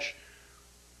anyone catch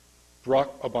Barack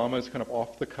Obama's kind of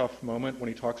off-the-cuff moment when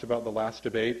he talks about the last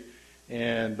debate,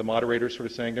 and the moderator sort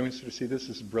of saying, don't we sort of see this?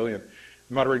 This is brilliant.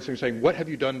 The moderator sort of saying, what have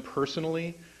you done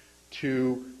personally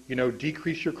to,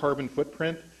 decrease your carbon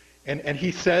footprint? And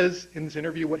he says in this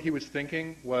interview what he was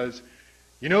thinking was,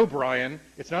 Brian,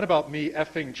 it's not about me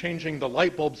effing changing the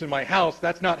light bulbs in my house.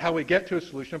 That's not how we get to a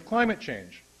solution of climate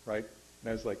change, right? And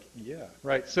I was like, yeah,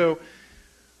 right. So,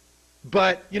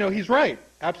 but, he's right.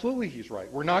 Absolutely he's right.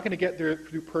 We're not going to get there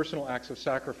through personal acts of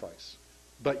sacrifice.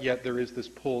 But yet there is this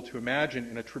pull to imagine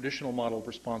in a traditional model of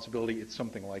responsibility it's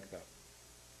something like that.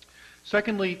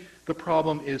 Secondly, the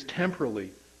problem is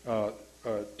temporally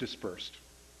dispersed.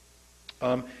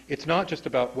 It's not just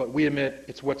about what we emit,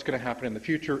 it's what's going to happen in the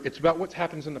future, it's about what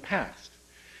happens in the past.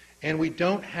 And we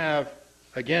don't have,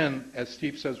 again, as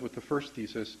Steve says with the first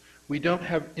thesis, we don't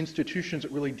have institutions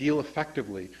that really deal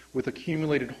effectively with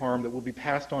accumulated harm that will be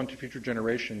passed on to future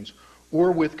generations,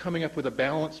 or with coming up with a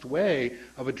balanced way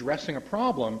of addressing a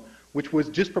problem which was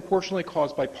disproportionately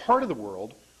caused by part of the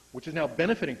world, which is now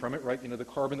benefiting from it, right? The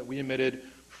carbon that we emitted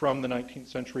from the 19th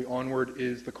century onward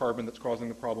is the carbon that's causing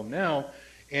the problem now.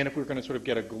 And if we're going to sort of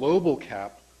get a global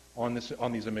cap on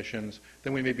these emissions,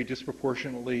 then we may be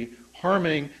disproportionately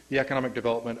harming the economic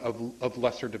development of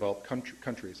lesser developed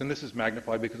countries. And this is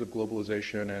magnified because of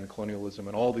globalization and colonialism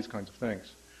and all these kinds of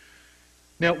things.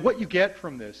 Now, what you get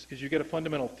from this is you get a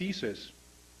fundamental thesis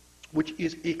which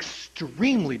is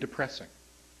extremely depressing,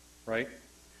 right?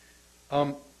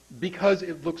 Because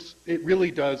it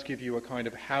really does give you a kind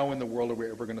of how in the world are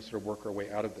we ever going to sort of work our way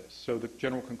out of this. So the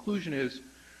general conclusion is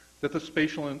that the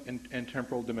spatial and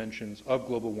temporal dimensions of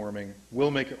global warming will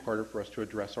make it harder for us to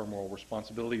address our moral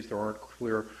responsibilities. There aren't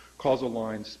clear causal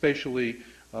lines spatially.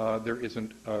 There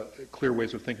isn't clear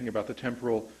ways of thinking about the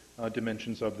temporal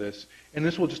dimensions of this. And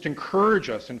this will just encourage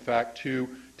us, in fact, to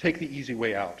take the easy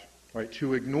way out, right?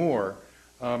 To ignore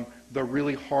the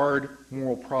really hard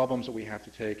moral problems that we have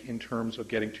to take in terms of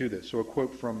getting to this. So a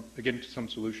quote from, getting to some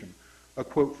solution, a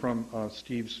quote from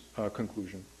Steve's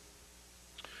conclusion.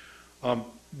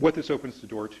 What this opens the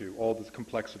door to, all the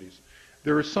complexities.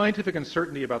 There is scientific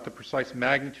uncertainty about the precise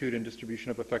magnitude and distribution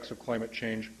of effects of climate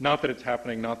change. Not that it's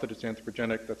happening, not that it's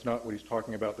anthropogenic. That's not what he's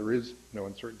talking about. There is no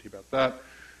uncertainty about that.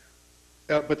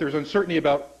 But there's uncertainty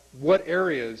about what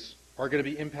areas are going to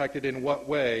be impacted in what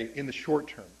way in the short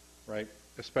term, right?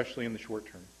 Especially in the short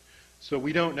term. So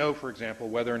we don't know, for example,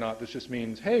 whether or not this just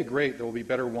means, hey, great, there will be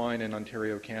better wine in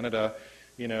Ontario, Canada,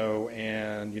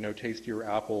 and, tastier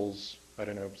apples, I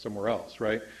don't know, somewhere else,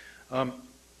 right?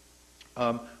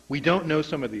 We don't know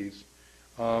some of these.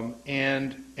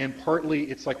 And partly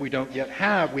it's like we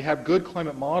have good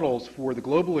climate models for the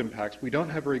global impacts. We don't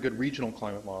have very good regional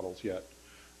climate models yet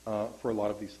for a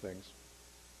lot of these things.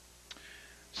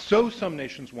 So some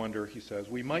nations wonder, he says,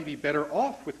 we might be better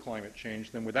off with climate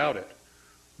change than without it.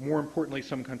 More importantly,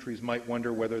 some countries might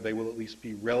wonder whether they will at least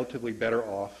be relatively better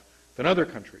off than other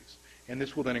countries. And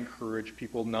this will then encourage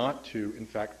people not to, in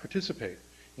fact, participate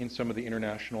in some of the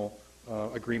international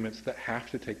agreements that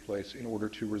have to take place in order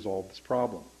to resolve this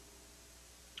problem.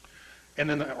 And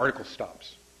then the article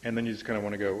stops. And then you just kind of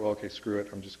want to go, well, okay, screw it.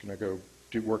 I'm just going to go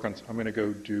I'm going to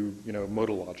go do,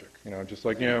 modal logic. Just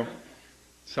like,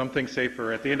 something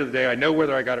safer. At the end of the day, I know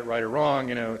whether I got it right or wrong.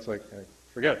 It's like,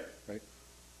 forget it, right?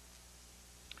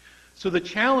 So the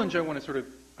challenge I want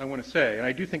to say, and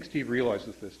I do think Steve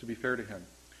realizes this, to be fair to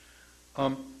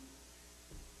him,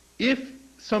 if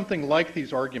something like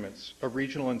these arguments of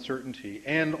regional uncertainty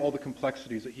and all the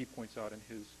complexities that he points out in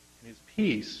his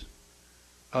piece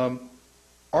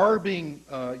are being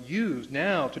used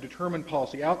now to determine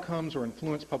policy outcomes or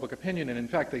influence public opinion, and in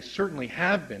fact they certainly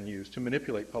have been used to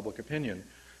manipulate public opinion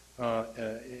to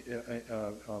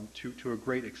a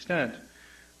great extent,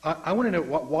 I want to know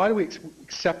why do we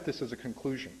accept this as a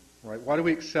conclusion, right? Why do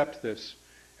we accept this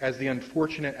as the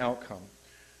unfortunate outcome?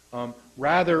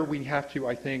 Rather, we have to,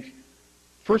 I think,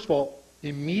 first of all,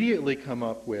 immediately come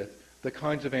up with the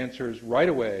kinds of answers right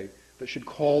away that should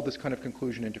call this kind of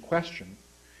conclusion into question.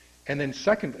 And then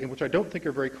secondly, which I don't think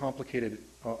are very complicated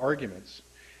arguments,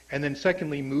 and then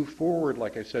secondly, move forward,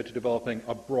 like I said, to developing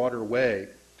a broader way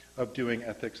of doing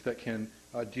ethics that can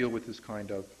deal with this kind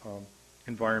of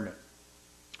environment.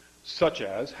 Such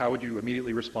as, how would you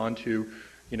immediately respond to,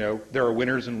 there are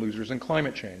winners and losers in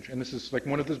climate change. And this is like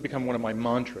this has become one of my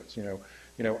mantras.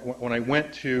 When I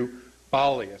went to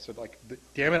Bali, I said,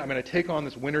 damn it, I'm going to take on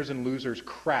this winners and losers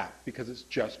crap because it's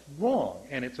just wrong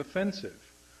and it's offensive.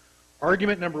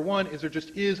 Argument number one is there just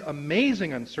is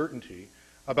amazing uncertainty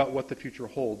about what the future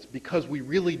holds because we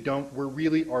really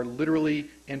are literally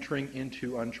entering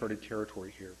into uncharted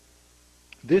territory here.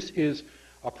 This is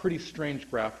a pretty strange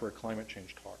graph for a climate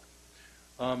change talk.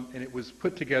 And it was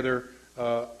put together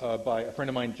by a friend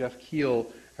of mine, Jeff Keel,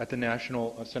 at the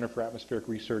National Center for Atmospheric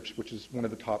Research, which is one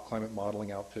of the top climate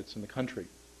modeling outfits in the country.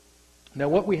 Now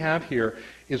what we have here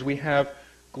is we have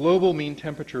global mean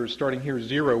temperatures starting here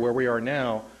 0, where we are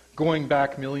now, going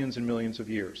back millions and millions of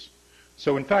years.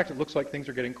 So in fact, it looks like things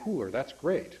are getting cooler. That's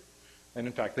great. And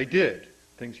in fact, they did.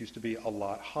 Things used to be a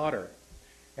lot hotter.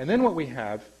 And then what we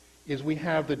have is we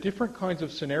have the different kinds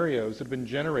of scenarios that have been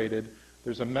generated.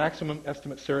 There's a maximum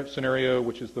estimate scenario,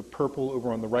 which is the purple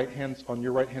over on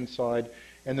your right-hand side.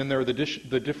 And then there are the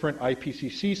different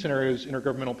IPCC scenarios,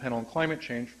 Intergovernmental Panel on Climate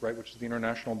Change, right, which is the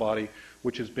international body,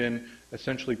 which has been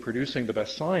essentially producing the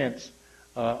best science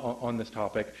on this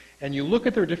topic. And you look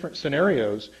at their different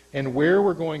scenarios and where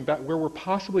we're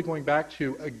possibly going back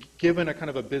to, given a kind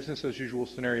of a business as usual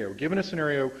scenario, given a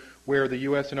scenario where the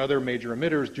U.S. and other major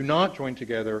emitters do not join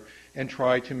together and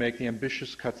try to make the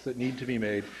ambitious cuts that need to be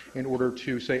made in order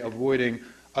to, say, avoiding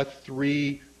a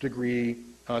 3-degree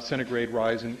centigrade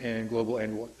rise in global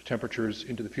annual temperatures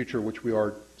into the future, which we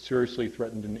are seriously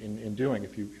threatened in doing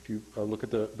if you look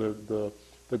at the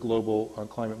global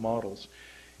climate models.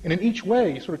 And in each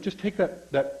way, you sort of just take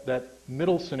that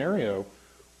middle scenario,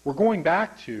 we're going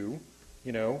back to,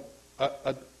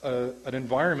 an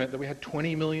environment that we had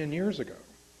 20 million years ago.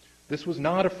 This was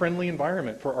not a friendly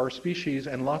environment for our species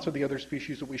and lots of the other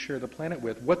species that we share the planet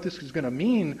with. What this is going to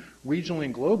mean regionally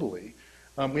and globally,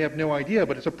 we have no idea,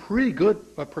 but it's a pretty good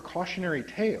precautionary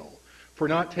tale for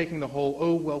not taking the whole,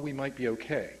 oh, well, we might be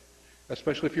okay,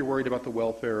 especially if you're worried about the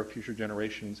welfare of future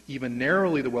generations, even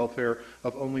narrowly the welfare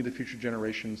of only the future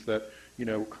generations that,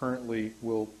 currently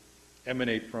will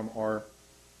emanate from our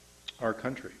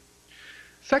country.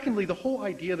 Secondly, the whole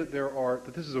idea that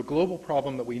this is a global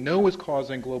problem that we know is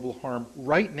causing global harm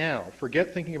right now,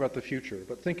 forget thinking about the future,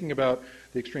 but thinking about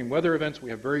the extreme weather events we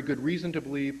have very good reason to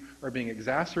believe are being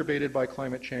exacerbated by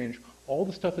climate change, all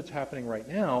the stuff that's happening right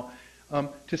now,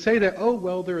 to say that, oh,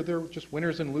 well, they're just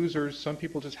winners and losers, some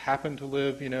people just happen to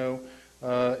live, in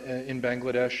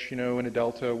Bangladesh, in a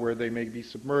delta where they may be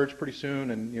submerged pretty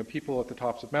soon, and, people at the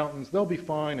tops of mountains, they'll be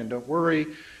fine and don't worry,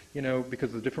 because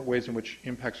of the different ways in which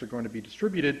impacts are going to be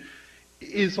distributed,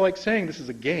 is like saying this is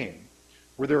a game,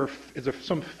 where there is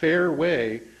some fair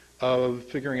way of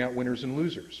figuring out winners and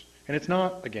losers. And it's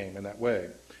not a game in that way.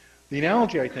 The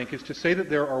analogy, I think, is to say that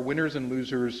there are winners and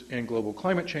losers in global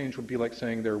climate change would be like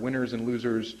saying there are winners and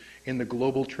losers in the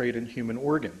global trade in human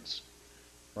organs,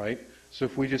 right? So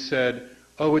if we just said,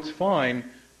 oh, it's fine,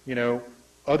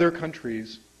 other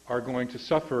countries are going to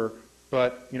suffer,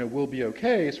 but, we'll be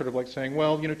okay, sort of like saying,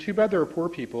 well, too bad there are poor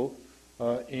people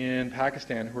in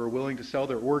Pakistan who are willing to sell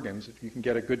their organs. If you can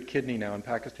get a good kidney now in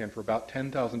Pakistan for about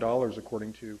 $10,000,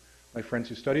 according to my friends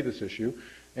who study this issue.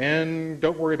 And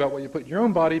don't worry about what you put in your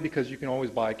own body because you can always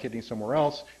buy a kidney somewhere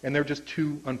else. And they're just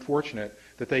too unfortunate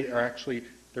that they are actually,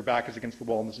 their back is against the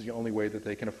wall and this is the only way that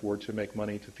they can afford to make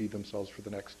money to feed themselves for the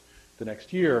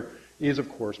next year is, of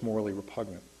course, morally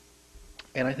repugnant.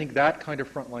 And I think that kind of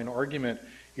frontline argument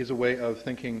is a way of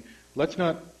thinking, let's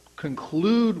not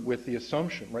conclude with the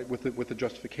assumption, right, with the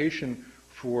justification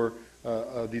for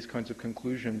these kinds of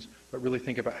conclusions, but really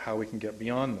think about how we can get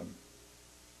beyond them.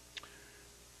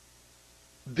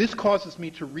 This causes me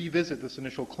to revisit this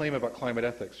initial claim about climate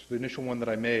ethics, the initial one that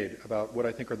I made about what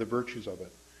I think are the virtues of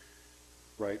it,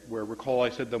 right, where recall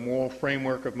I said the moral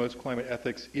framework of most climate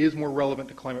ethics is more relevant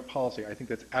to climate policy. I think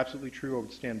that's absolutely true. I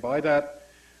would stand by that.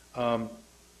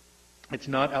 It's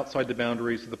not outside the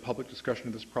boundaries of the public discussion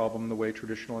of this problem the way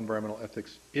traditional environmental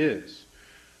ethics is.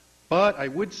 But I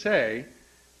would say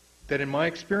that in my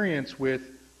experience with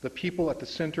the people at the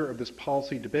center of this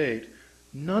policy debate,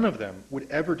 none of them would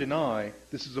ever deny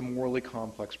this is a morally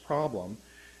complex problem,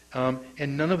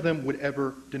 and none of them would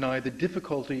ever deny the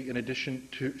difficulty in addition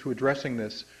to addressing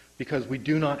this because we've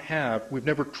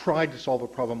never tried to solve a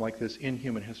problem like this in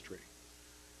human history.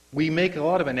 We make a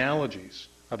lot of analogies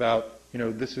about,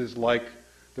 this is like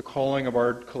the calling of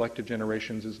our collective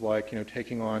generations is like,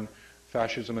 taking on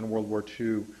fascism in World War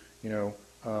II,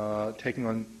 taking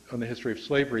on the history of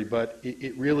slavery, but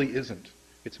it really isn't.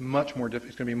 It's much more it's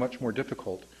going to be much more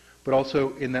difficult, but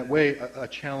also in that way a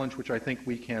challenge which I think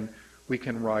we can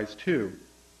rise to.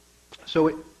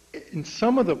 So in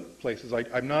some of the places,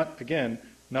 I'm not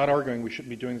arguing we shouldn't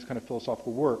be doing this kind of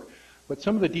philosophical work, but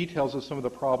some of the details of some of the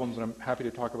problems, and I'm happy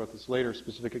to talk about this later,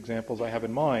 specific examples I have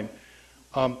in mind,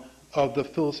 of the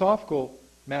philosophical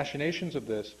machinations of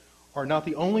this are not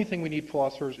the only thing we need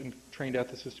philosophers and trained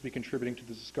ethicists to be contributing to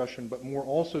this discussion, but more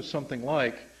also something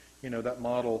like, that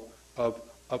model of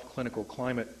clinical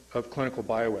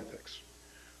bioethics.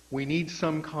 We need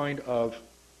some kind of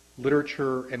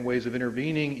literature and ways of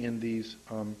intervening in these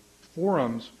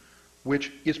forums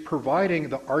which is providing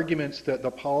the arguments that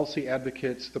the policy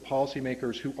advocates, the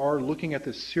policymakers who are looking at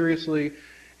this seriously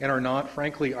and are not,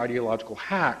 frankly, ideological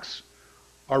hacks,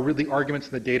 are really arguments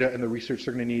in the data and the research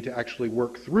they're going to need to actually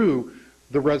work through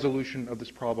the resolution of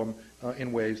this problem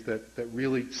in ways that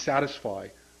really satisfy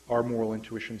our moral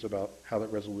intuitions about how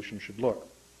that resolution should look.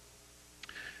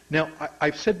 Now,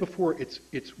 I've said before,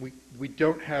 we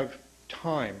don't have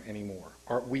time anymore.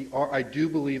 I do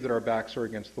believe that our backs are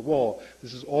against the wall.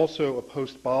 This is also a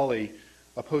post-Bali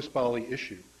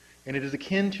issue. And it is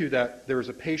akin to that there is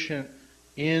a patient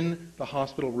in the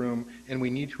hospital room and we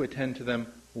need to attend to them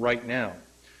right now.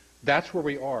 That's where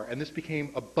we are. And this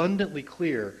became abundantly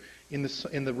clear in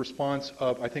the response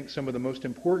of, I think, some of the most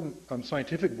important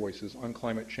scientific voices on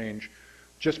climate change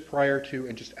just prior to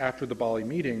and just after the Bali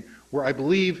meeting, where I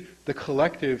believe the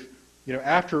collective,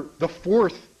 after the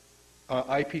fourth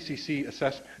IPCC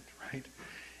assessment, right,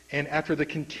 and after the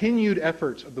continued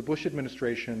efforts of the Bush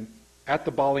administration at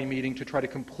the Bali meeting to try to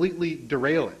completely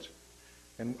derail it.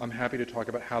 And I'm happy to talk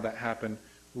about how that happened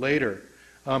later.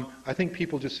 I think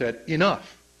people just said,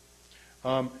 enough.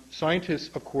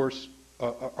 Scientists, of course,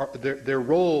 their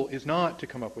role is not to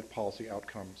come up with policy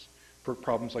outcomes for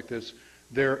problems like this.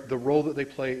 The role that they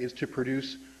play is to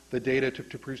produce the data, to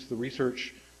produce the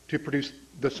research, to produce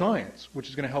the science, which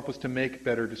is going to help us to make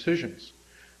better decisions.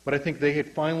 But I think they had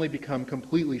finally become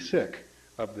completely sick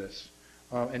of this.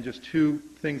 And just two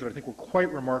things that I think were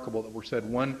quite remarkable that were said,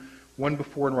 one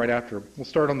before and right after. We'll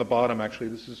start on the bottom, actually.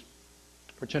 This is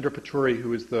Rajendra Pachauri,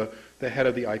 who is the head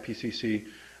of the IPCC,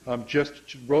 just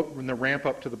wrote in the ramp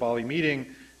up to the Bali meeting,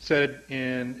 said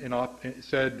in an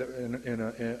op-ed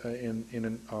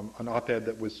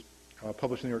that was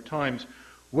published in the New York Times,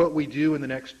 what we do in the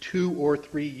next 2 or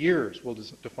 3 years will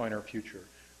define our future.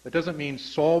 That doesn't mean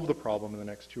solve the problem in the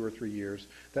next 2 or 3 years.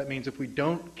 That means if we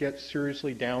don't get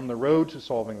seriously down the road to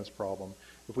solving this problem,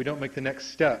 if we don't make the next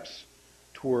steps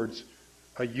towards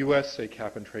a U.S., say,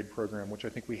 cap-and-trade program, which I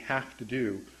think we have to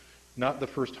do, not the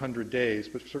first 100 days,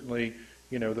 but certainly,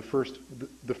 the first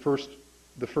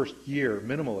year,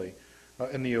 minimally,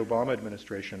 in the Obama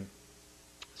administration,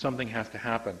 something has to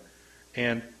happen.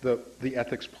 And the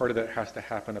ethics part of that has to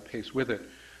happen apace with it.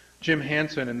 Jim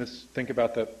Hansen, and think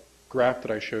about that graph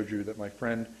that I showed you that my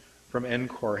friend from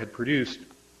NCAR had produced,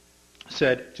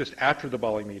 said just after the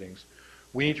Bali meetings,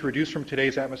 we need to reduce from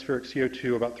today's atmospheric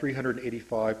CO2 about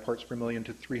 385 parts per million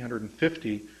to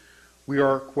 350. We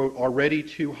are, quote, already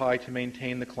too high to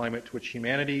maintain the climate to which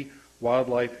humanity,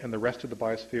 wildlife, and the rest of the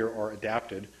biosphere are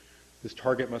adapted. This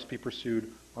target must be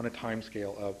pursued on a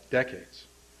timescale of decades.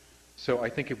 So I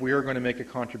think if we are going to make a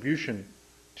contribution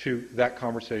to that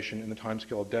conversation in the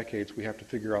timescale of decades, we have to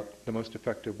figure out the most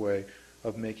effective way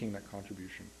of making that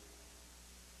contribution.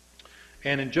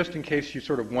 And just in case you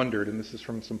sort of wondered, and this is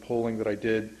from some polling that I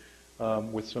did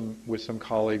with some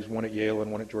colleagues, one at Yale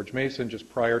and one at George Mason, just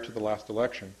prior to the last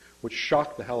election, which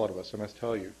shocked the hell out of us, I must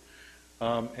tell you.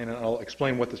 And I'll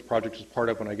explain what this project is part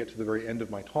of when I get to the very end of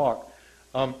my talk.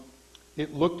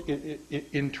 It looked,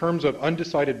 in terms of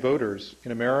undecided voters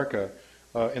in America,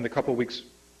 in the couple of weeks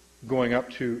going up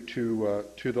to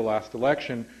the last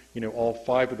election, all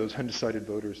 5 of those undecided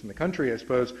voters in the country, I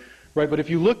suppose, right? But if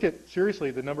you looked at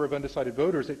seriously the number of undecided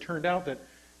voters, it turned out that,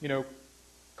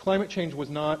 climate change was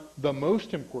not the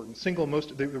most important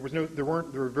there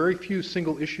were very few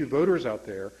single issue voters out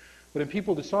there, but in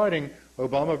people deciding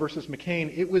Obama versus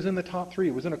McCain, it was in the top 3.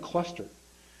 It was in a cluster.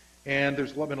 And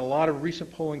there's been a lot of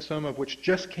recent polling, some of which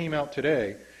just came out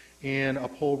today in a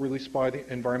poll released by the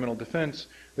Environmental Defense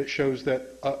that shows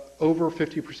that over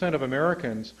 50% of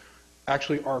Americans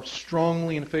actually are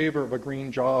strongly in favor of a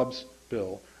green jobs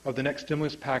bill, of the next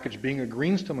stimulus package being a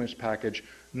green stimulus package,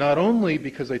 not only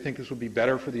because they think this would be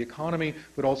better for the economy,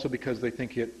 but also because they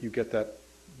think you get that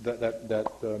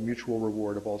mutual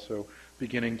reward of also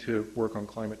beginning to work on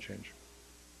climate change.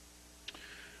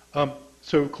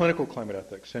 So clinical climate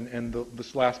ethics, and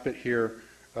this last bit here,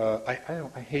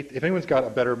 I hate, if anyone's got a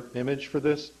better image for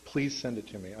this, please send it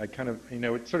to me. I kind of,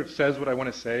 it sort of says what I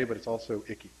want to say, but it's also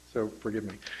icky, so forgive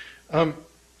me.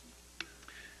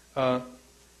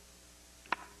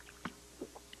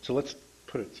 So let's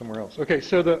put it somewhere else. Okay,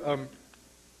 so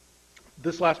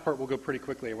this last part will go pretty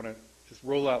quickly. I want to just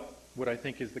roll out what I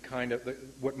think is the kind of,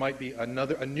 what might be a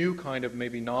new kind of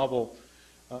maybe novel,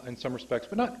 in some respects,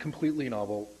 but not completely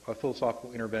novel,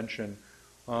 philosophical intervention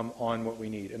on what we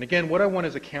need. And again, what I want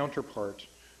is a counterpart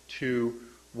to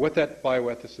what that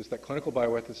bioethicist, that clinical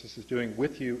bioethicist is doing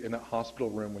with you in that hospital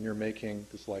room when you're making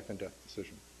this life and death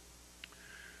decision.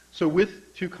 So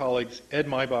with 2 colleagues, Ed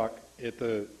Maibach at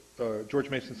the George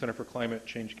Mason Center for Climate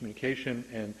Change Communication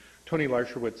and Tony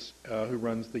Leishowitz, who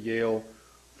runs the Yale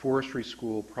Forestry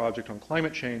School project on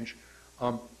climate change,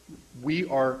 we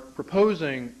are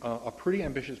proposing a pretty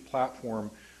ambitious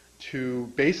platform to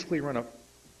basically run a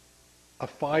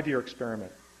 5-year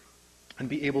experiment and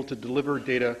be able to deliver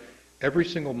data every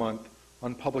single month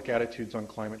on public attitudes on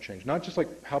climate change. Not just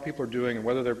like how people are doing and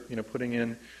whether they're putting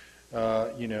in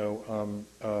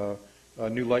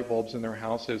new light bulbs in their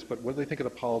houses, but what do they think of the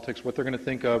politics, what they're going to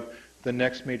think of the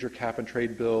next major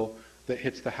cap-and-trade bill that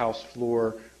hits the House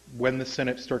floor, when the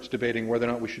Senate starts debating whether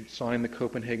or not we should sign the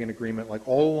Copenhagen Agreement, like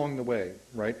all along the way,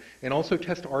 right? And also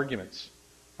test arguments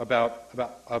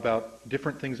about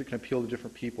different things that can appeal to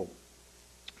different people.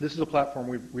 This is a platform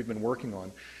we've been working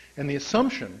on. And the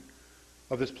assumption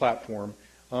of this platform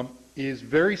is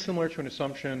very similar to an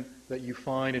assumption that you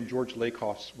find in George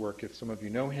Lakoff's work, if some of you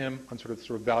know him, on sort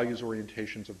of values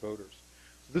orientations of voters.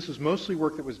 So this is mostly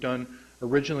work that was done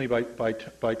originally by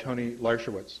Tony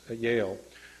Leishowitz at Yale,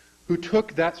 who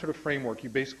took that sort of framework. You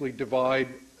basically divide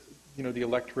the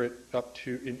electorate up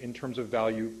to, in terms of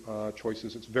value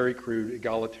choices. It's very crude,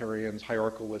 egalitarians,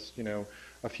 hierarchalists,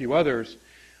 a few others.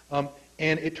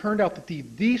 And it turned out that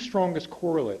the strongest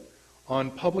correlate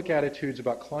on public attitudes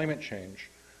about climate change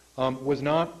was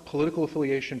not political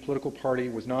affiliation, political party,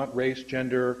 was not race,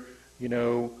 gender,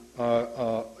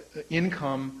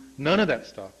 income, none of that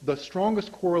stuff. The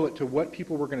strongest correlate to what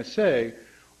people were going to say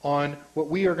on what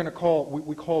we are going to call,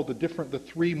 we call the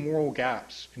three moral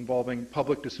gaps involving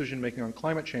public decision making on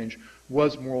climate change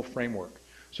was moral framework.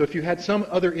 So if you had some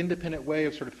other independent way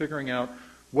of sort of figuring out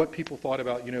what people thought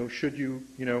about, should you,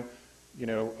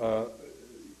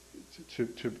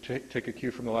 to take a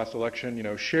cue from the last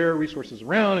election, share resources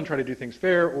around and try to do things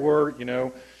fair, or,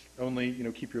 only,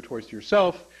 keep your toys to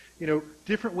yourself,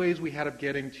 different ways we had of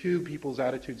getting to people's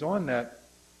attitudes on that.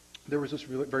 There was this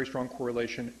really, very strong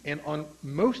correlation, and on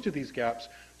most of these gaps,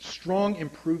 strong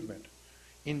improvement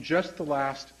in just the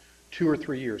last 2 or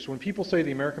 3 years. So when people say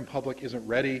the American public isn't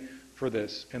ready for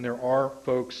this, and there are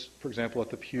folks, for example, at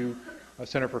the Pew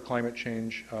Center for Climate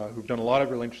Change, who've done a lot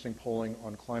of really interesting polling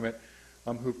on climate,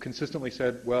 who've consistently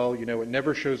said, well, it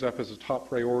never shows up as a top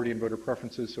priority in voter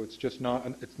preferences, so it's just not,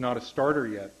 it's not a starter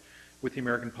yet with the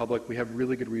American public. We have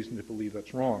really good reason to believe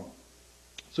that's wrong.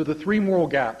 So the three moral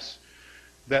gaps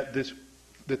that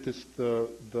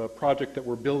the project that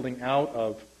we're building out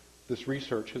of this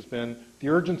research has been the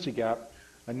urgency gap,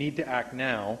 a need to act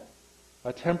now,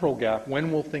 a temporal gap,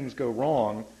 when will things go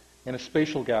wrong, and a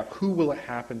spatial gap, who will it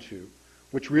happen to,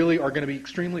 which really are going to be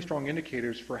extremely strong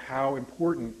indicators for how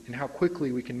important and how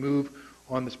quickly we can move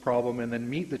on this problem and then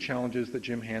meet the challenges that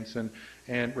Jim Hansen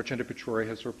and Rachendra Pachauri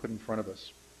has sort of put in front of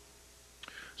us.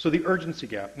 So the urgency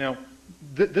gap. Now,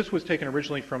 this was taken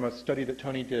originally from a study that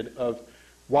Tony did of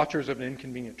watchers of an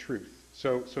inconvenient truth.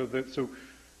 So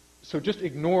just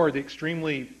ignore the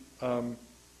extremely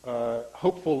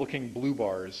hopeful-looking blue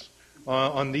bars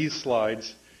on these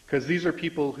slides, because these are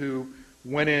people who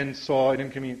went in, saw an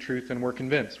inconvenient truth, and were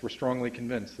convinced, were strongly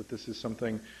convinced that this is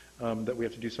something that we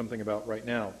have to do something about right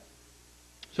now.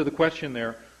 So the question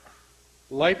there,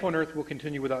 life on Earth will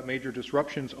continue without major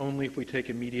disruptions only if we take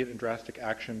immediate and drastic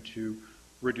action to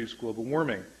reduce global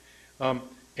warming.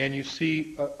 And you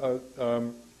see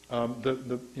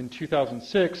in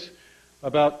 2006,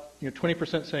 about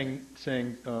 20%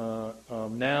 saying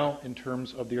now in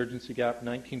terms of the urgency gap,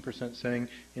 19% saying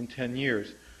in 10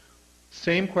 years.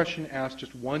 Same question asked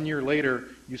just 1 year later,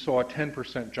 you saw a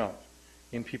 10% jump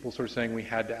in people sort of saying we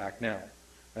had to act now.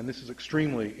 And this is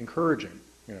extremely encouraging,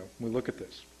 when we look at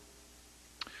this.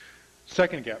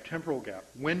 Second gap, temporal gap.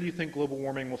 When do you think global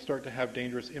warming will start to have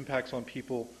dangerous impacts on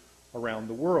people around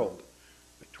the world?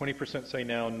 20% say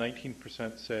now,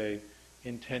 19% say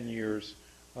in 10 years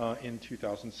in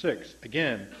 2006.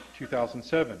 Again,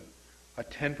 2007, a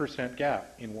 10%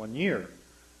 gap in 1 year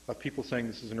of people saying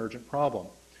this is an urgent problem.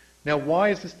 Now, why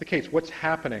is this the case? What's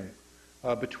happening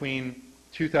between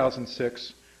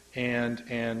 2006 and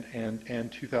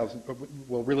 2000?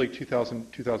 Well, really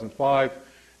 2005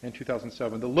 and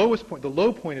 2007. The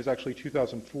low point is actually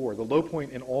 2004. The low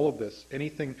point in all of this,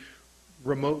 anything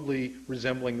remotely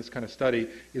resembling this kind of study,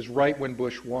 is right when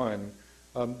Bush won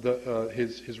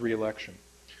his re-election.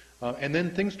 And then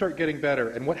things start getting better.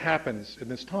 And what happens in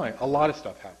this time? A lot of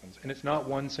stuff happens. And it's not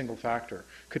one single factor.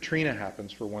 Katrina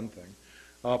happens, for one thing.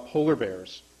 Polar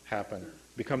bears happen,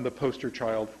 become the poster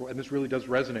child for, and this really does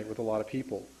resonate with a lot of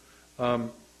people.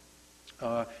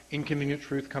 Inconvenient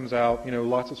truth comes out,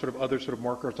 lots of sort of other sort of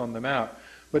markers on the map.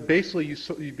 But basically, you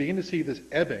begin to see this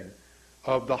ebbing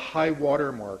of the high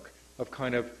water mark of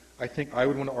kind of, I think I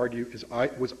would want to argue,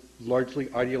 was largely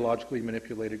ideologically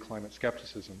manipulated climate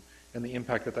skepticism and the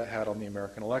impact that had on the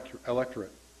American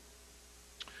electorate.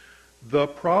 The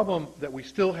problem that we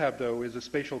still have, though, is a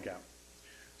spatial gap.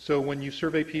 So when you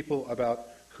survey people about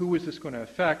who is this going to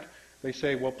affect, they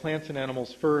say, well, plants and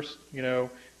animals first,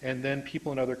 and then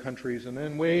people in other countries, and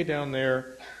then way down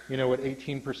there, at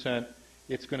 18%,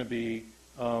 it's going to be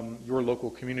your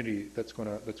local community that's going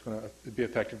to be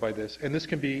affected by this. And this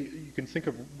can be, you can think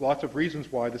of lots of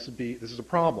reasons why this is a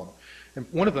problem. And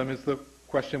one of them is the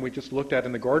question we just looked at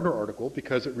in the Gardner article,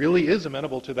 because it really is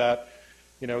amenable to that.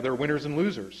 There are winners and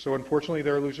losers. So unfortunately,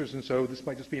 there are losers, and so this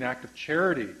might just be an act of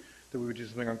charity that we would do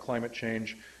something on climate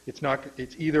change. It's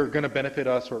either going to benefit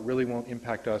us or it really won't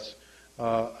impact us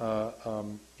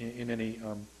in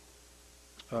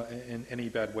any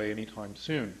bad way anytime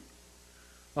soon.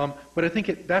 But I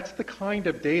think that's the kind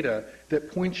of data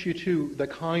that points you to the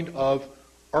kind of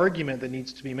argument that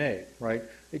needs to be made, right?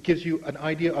 It gives you an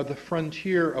idea of the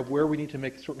frontier of where we need to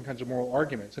make certain kinds of moral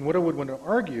arguments. And what I would want to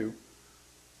argue,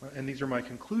 and these are my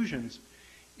conclusions,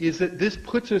 is that this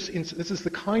puts us in, this is the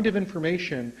kind of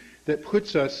information that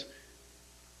puts us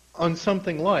on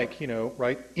something like,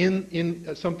 right,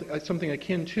 in something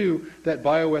akin to that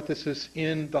bioethicist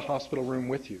in the hospital room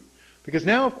with you. Because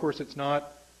now, of course, it's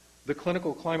not the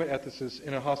clinical climate ethicist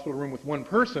in a hospital room with one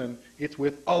person, it's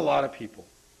with a lot of people.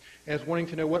 And it's wanting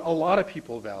to know what a lot of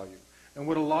people value, and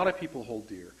what a lot of people hold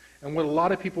dear, and what a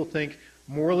lot of people think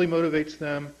morally motivates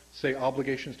them, say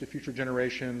obligations to future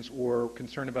generations or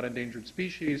concern about endangered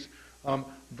species,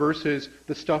 versus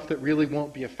the stuff that really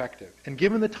won't be effective. And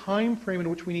given the time frame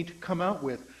in which we need to come out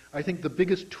with, I think the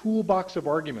biggest toolbox of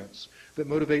arguments that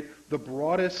motivate the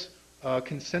broadest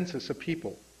consensus of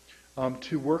people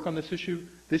to work on this issue,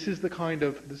 this is the kind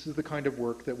of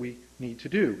work that we need to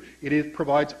do. It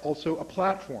provides also a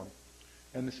platform.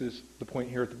 And this is the point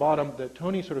here at the bottom that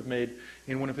Tony sort of made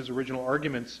in one of his original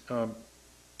arguments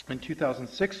in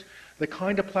 2006, the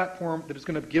kind of platform that is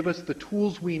going to give us the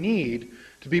tools we need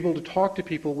to be able to talk to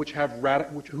people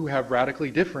who have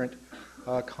radically different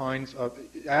kinds of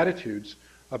attitudes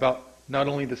about not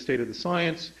only the state of the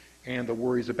science and the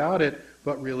worries about it,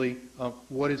 but really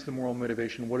what is the moral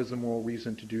motivation, what is the moral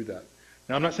reason to do that.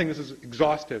 Now, I'm not saying this is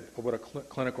exhaustive of what a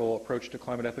clinical approach to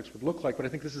climate ethics would look like, but I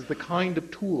think this is the kind of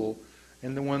tool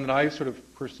and the one that I sort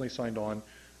of personally signed on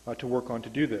to work on to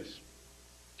do this.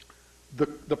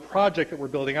 The project that we're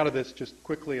building out of this, just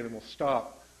quickly and then we'll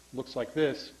stop, looks like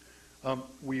this.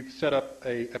 We've set up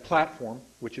a platform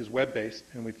which is web-based,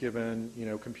 and we've given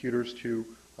computers to,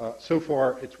 so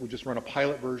far we just run a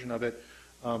pilot version of it,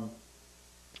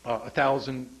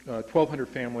 1,200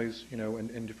 families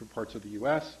in different parts of the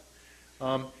U.S.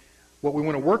 What we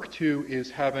want to work to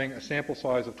is having a sample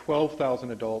size of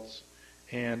 12,000 adults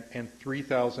and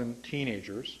 3,000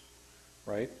 teenagers,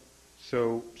 right?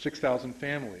 So 6,000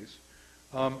 families,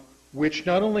 which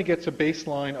not only gets a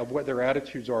baseline of what their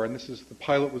attitudes are, and this is the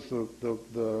pilot was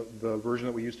the version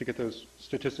that we used to get those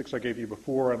statistics I gave you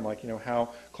before on how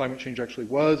climate change actually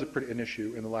was an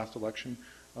issue in the last election,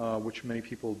 which many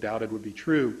people doubted would be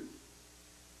true.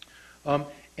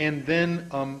 And then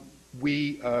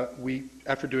we,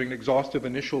 after doing an exhaustive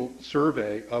initial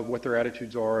survey of what their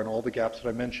attitudes are and all the gaps that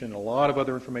I mentioned, a lot of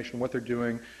other information, what they're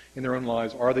doing in their own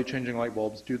lives, are they changing light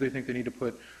bulbs? Do they think they need to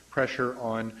put pressure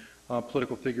on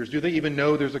political figures? Do they even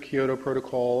know there's a Kyoto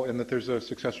Protocol and that there's a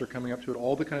successor coming up to it?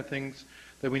 All the kind of things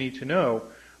that we need to know.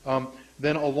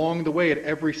 Then along the way, at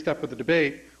every step of the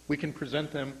debate, we can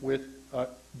present them with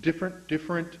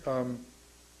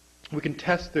we can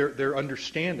test their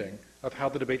understanding of how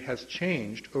the debate has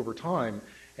changed over time,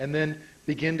 and then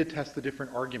begin to test the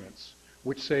different arguments,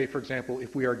 which say, for example,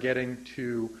 if we are getting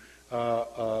to,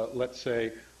 let's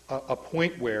say, a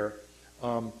point where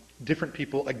different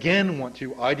people again want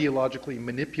to ideologically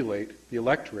manipulate the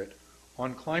electorate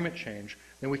on climate change,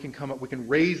 then we can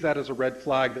raise that as a red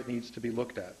flag that needs to be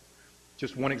looked at.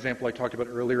 Just one example I talked about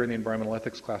earlier in the environmental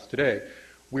ethics class today.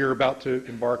 We are about to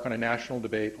embark on a national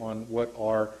debate on what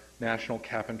our national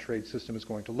cap and trade system is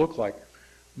going to look like.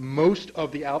 Most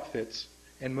of the outfits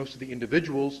and most of the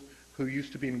individuals who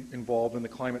used to be involved in the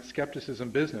climate skepticism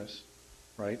business,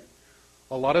 right,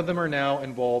 a lot of them are now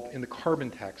involved in the carbon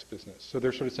tax business. So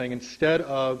they're sort of saying, instead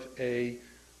of a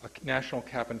national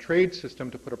cap and trade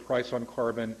system to put a price on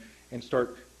carbon and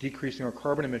start decreasing our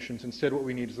carbon emissions, instead what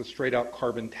we need is a straight out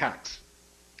carbon tax.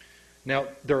 Now,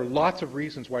 there are lots of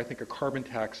reasons why I think a carbon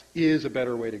tax is a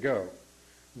better way to go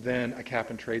than a cap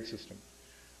and trade system.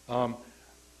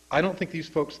 I don't think these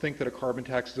folks think that a carbon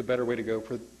tax is a better way to go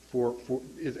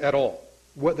is at all.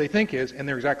 What they think is, and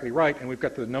they're exactly right, and we've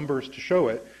got the numbers to show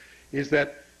it, is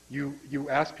that you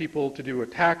ask people to do a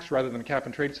tax rather than a cap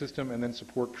and trade system, and then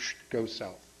support goes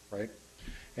south, right?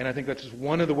 And I think that's just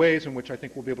one of the ways in which I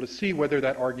think we'll be able to see whether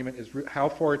that argument is how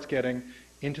far it's getting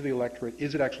into the electorate.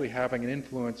 Is it actually having an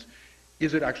influence?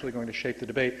 Is it actually going to shape the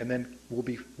debate? And then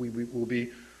we will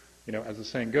be, as the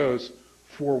saying goes,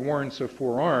 forewarned, so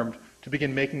forearmed, to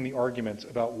begin making the arguments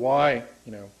about why,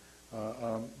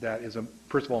 that is,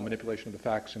 first of all, manipulation of the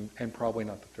facts and probably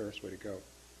not the fairest way to go.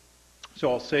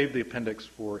 So I'll save the appendix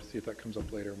see if that comes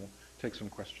up later, and we'll take some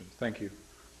questions. Thank you.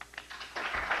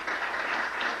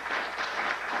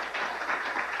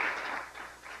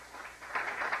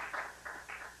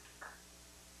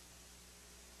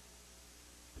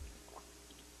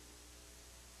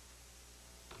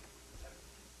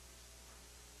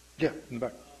 Yeah, in the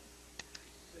back.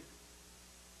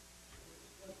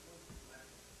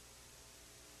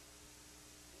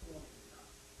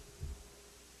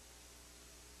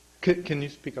 Can you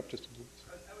speak up just a little bit?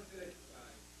 I would say that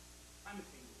climate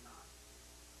change is not.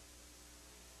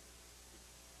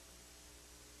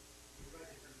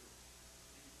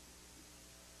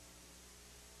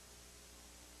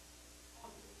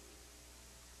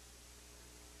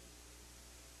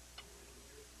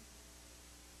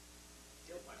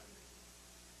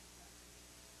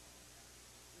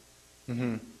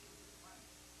 Mm-hmm.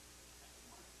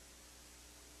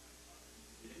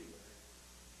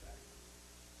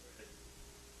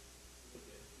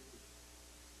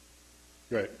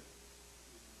 Right.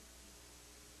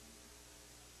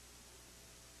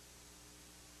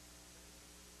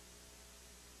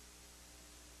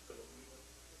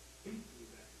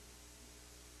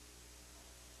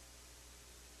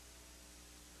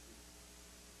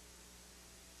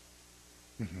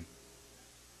 Mm-hmm.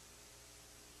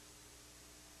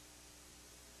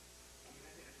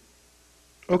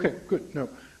 Okay, good. No,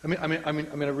 I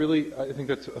think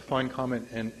that's a fine comment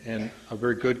and a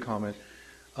very good comment.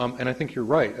 And I think you're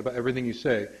right about everything you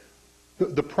say.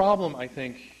 The problem, I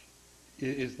think,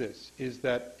 is this: is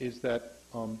that it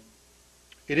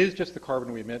is just the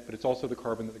carbon we emit, but it's also the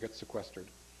carbon that gets sequestered.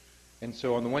 And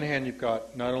so, on the one hand, you've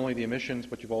got not only the emissions,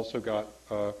 but you've also got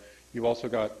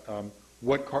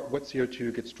what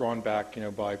CO2 gets drawn back,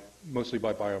 mostly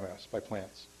by biomass, by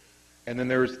plants. And then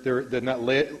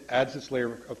that adds this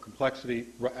layer of complexity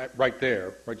right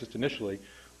there, right, just initially,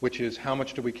 which is how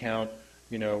much do we count,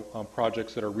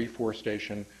 projects that are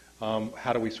reforestation?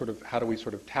 How do we sort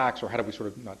of tax, or how do we sort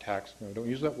of not tax? No, don't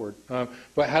use that word.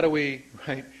 But how do we,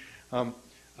 right? How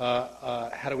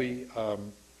do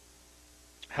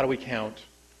we count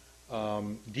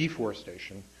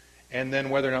deforestation? And then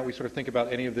whether or not we sort of think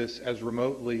about any of this as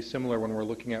remotely similar when we're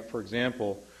looking at, for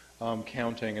example,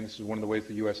 counting, and this is one of the ways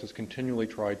the U.S. has continually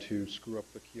tried to screw up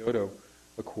the Kyoto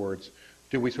Accords.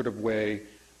 Do we sort of weigh,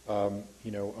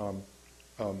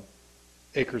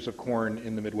 acres of corn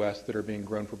in the Midwest that are being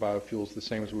grown for biofuels the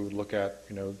same as we would look at,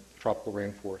 tropical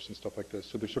rainforests and stuff like this?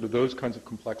 So there's sort of those kinds of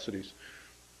complexities.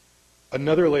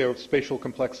 Another layer of spatial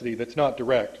complexity that's not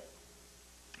direct,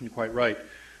 you're quite right,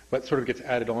 but sort of gets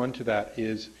added on to that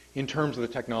is in terms of the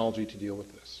technology to deal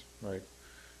with this, right?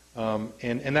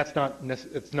 And that's not,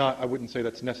 I wouldn't say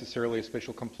that's necessarily a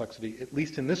spatial complexity, at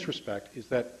least in this respect, is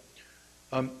that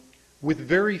with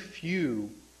very few,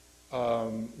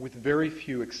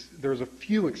 there's a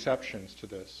few exceptions to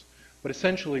this, but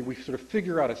essentially we sort of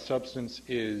figure out a substance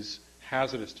is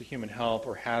hazardous to human health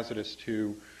or hazardous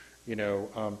to,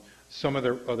 some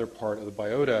other part of the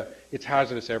biota. It's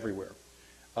hazardous everywhere.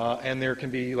 And there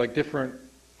can be like different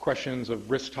questions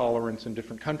of risk tolerance in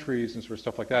different countries and sort of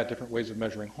stuff like that, different ways of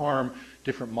measuring harm,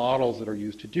 different models that are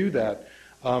used to do that.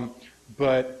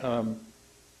 But when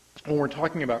we're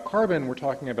talking about carbon, we're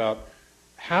talking about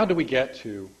how do we get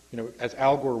to, as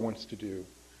Al Gore wants to do,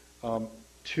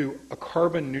 to a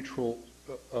carbon neutral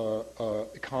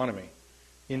economy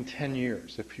in 10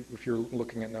 years, if you're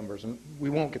looking at numbers. And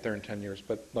we won't get there in 10 years,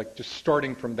 but like just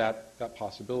starting from that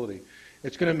possibility.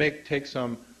 It's going to take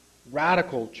some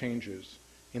radical changes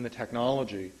in the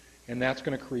technology, and that's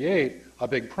going to create a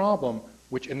big problem,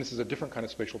 and this is a different kind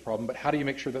of spatial problem, but how do you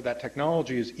make sure that that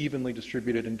technology is evenly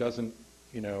distributed and doesn't,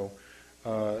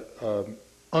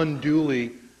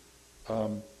 unduly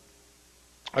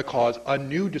cause a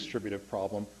new distributive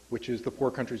problem, which is the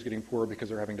poor countries getting poorer because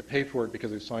they're having to pay for it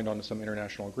because they've signed on to some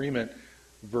international agreement,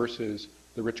 versus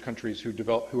the rich countries who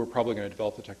are probably going to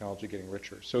develop the technology getting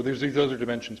richer. So there's these other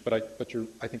dimensions, but I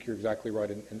think you're exactly right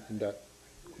in that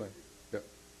claim. Yeah.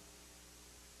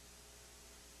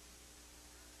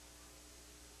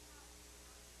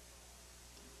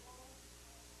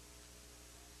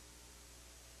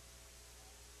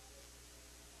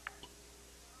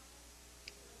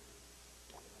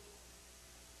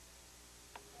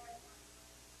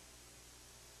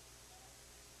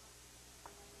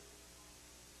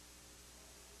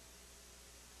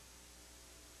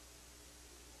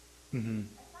 Mm-hmm.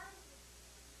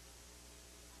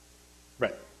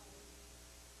 Right.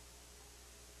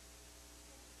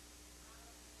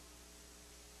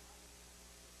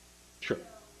 Sure.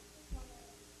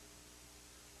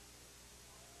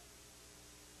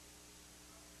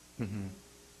 Mm-hmm.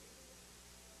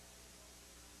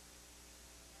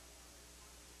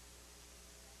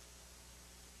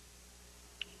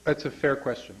 That's a fair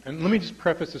question. And let me just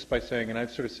preface this by saying, and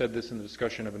I've sort of said this in the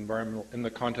discussion of in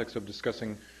the context of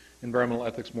discussing environmental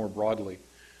ethics more broadly.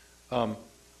 Now,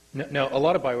 a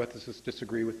lot of bioethicists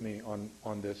disagree with me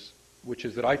on this, which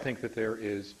is that I think that there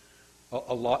is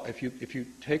a lot, if you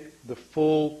take the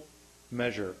full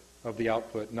measure of the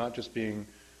output, not just being,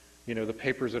 the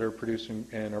papers that are produced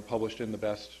and are published in the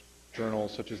best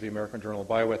journals, such as the American Journal of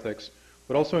Bioethics,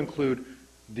 but also include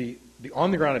the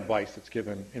on-the-ground advice that's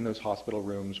given in those hospital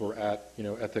rooms or at,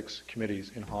 ethics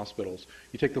committees in hospitals.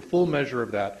 You take the full measure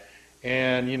of that,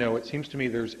 and, it seems to me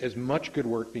there's as much good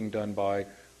work being done by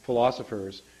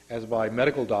philosophers as by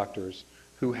medical doctors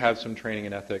who have some training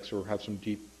in ethics or have some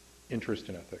deep interest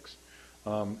in ethics.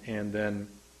 And then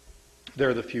there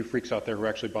are the few freaks out there who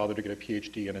actually bother to get a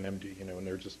PhD and an MD, and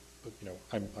they're just,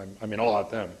 I'm in awe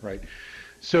of them, right?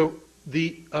 So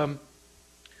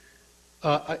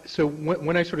so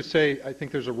when I sort of say I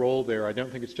think there's a role there, I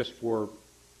don't think it's just for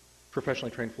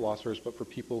professionally trained philosophers, but for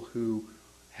people who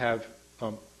have,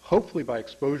 hopefully by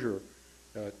exposure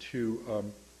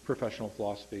to professional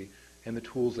philosophy and the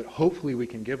tools that hopefully we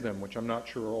can give them, which I'm not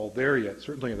sure are all there yet,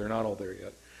 certainly they're not all there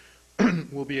yet,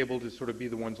 will be able to sort of be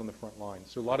the ones on the front line.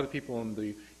 So a lot of the people in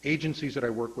the agencies that I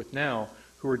work with now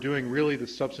who are doing really the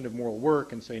substantive moral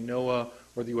work in, say, NOAA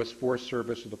or the U.S. Forest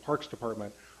Service or the Parks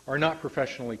Department are not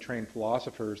professionally trained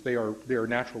philosophers. They are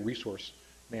natural resource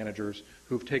managers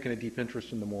who've taken a deep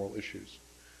interest in the moral issues.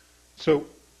 So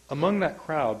among that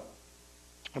crowd,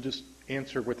 I'll just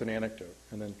answer with an anecdote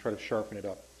and then try to sharpen it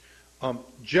up.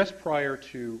 Just prior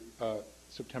to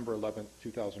September 11th,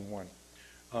 2001,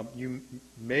 you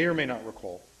may or may not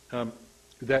recall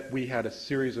that we had a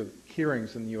series of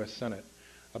hearings in the U.S. Senate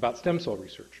about stem cell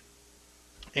research.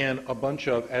 And a bunch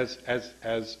of, as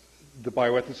the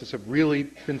bioethicists have really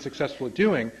been successful at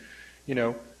doing,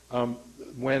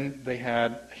 when they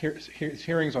had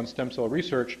hearings on stem cell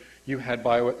research, you had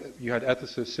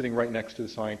ethicists sitting right next to the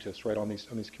scientists, right on these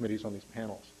committees, on these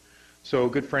panels. So a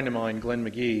good friend of mine, Glenn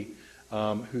McGee,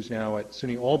 who's now at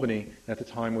SUNY Albany, and at the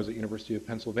time was at University of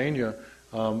Pennsylvania,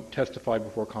 testified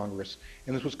before Congress.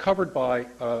 And this was covered by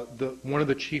one of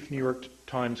the chief New York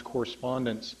Times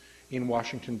correspondents in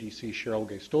Washington, D.C., Cheryl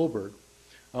Gay Stolberg,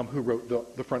 who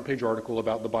wrote the front page article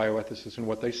about the bioethicists and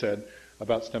what they said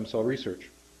about stem cell research.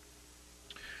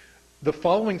 The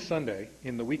following Sunday,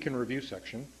 in the Week in Review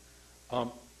section,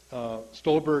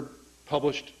 Stolberg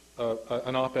published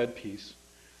an op-ed piece,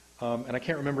 and I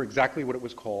can't remember exactly what it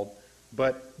was called,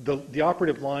 but the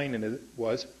operative line in it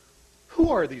was, who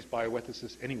are these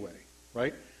bioethicists anyway,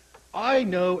 right? I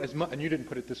know as much, and you didn't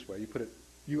put it this way,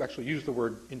 you actually used the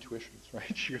word intuitions,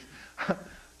 right? She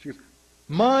goes,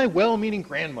 my well-meaning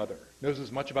grandmother knows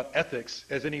as much about ethics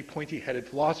as any pointy-headed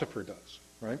philosopher does,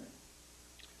 right?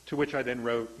 To which I then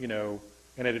wrote, an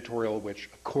editorial which,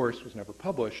 of course, was never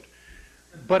published.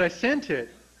 But I sent it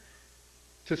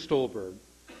to Stolberg,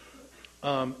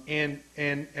 and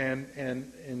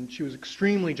she was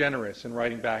extremely generous in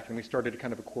writing back, and we started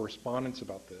kind of a correspondence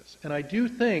about this. And I do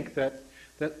think that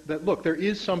look, there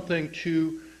is something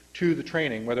to the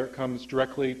training, whether it comes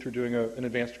directly through doing an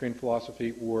advanced degree in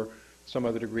philosophy or some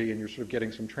other degree, and you're sort of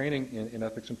getting some training in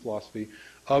ethics and philosophy.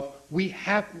 We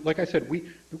have, like I said, we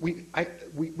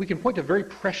can point to very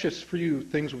precious few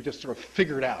things we just sort of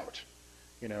figured out,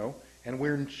 and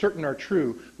we're certain are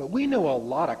true, but we know a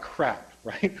lot of crap,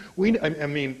 right? I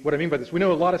mean, what I mean by this, we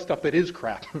know a lot of stuff that is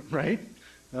crap, right?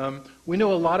 We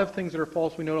know a lot of things that are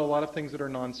false. We know a lot of things that are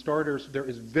non-starters. There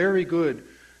is very good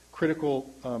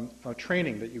critical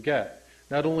training that you get,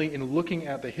 not only in looking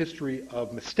at the history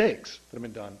of mistakes that have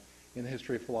been done in the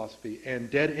history of philosophy, and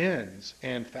dead ends,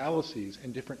 and fallacies,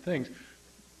 and different things.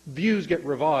 Views get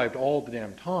revived all the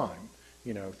damn time,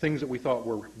 things that we thought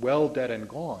were well dead and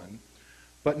gone.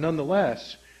 But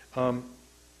nonetheless,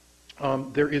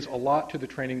 there is a lot to the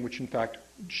training which, in fact,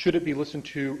 should it be listened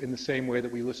to in the same way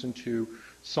that we listen to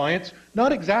science?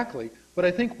 Not exactly, but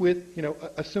I think with,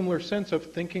 a similar sense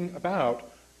of thinking about,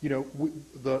 the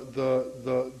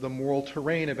moral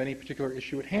terrain of any particular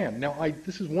issue at hand. Now,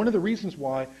 this is one of the reasons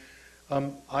why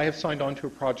I have signed on to a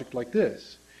project like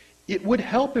this. It would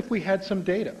help if we had some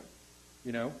data,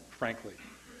 frankly.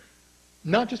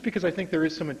 Not just because I think there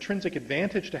is some intrinsic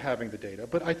advantage to having the data,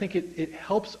 but I think it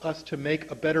helps us to make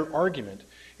a better argument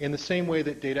in the same way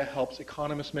that data helps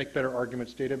economists make better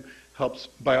arguments, data helps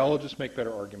biologists make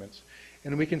better arguments.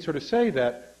 And we can sort of say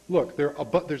that, look,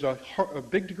 there's a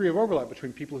big degree of overlap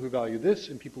between people who value this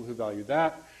and people who value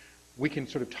that. We can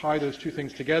sort of tie those two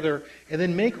things together and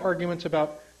then make arguments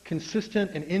about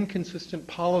consistent and inconsistent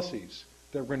policies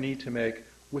that we're going to need to make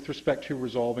with respect to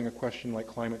resolving a question like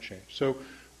climate change. So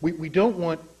we don't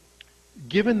want,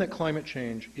 given that climate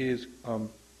change is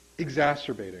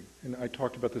exacerbating, and I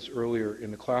talked about this earlier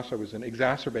in the class I was in,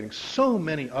 exacerbating so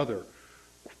many other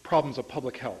problems of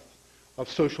public health, of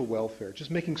social welfare,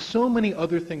 just making so many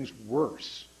other things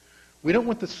worse. We don't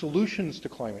want the solutions to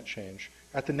climate change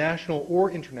at the national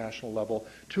or international level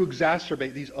to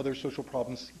exacerbate these other social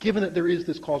problems, given that there is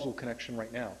this causal connection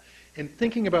right now. And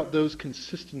thinking about those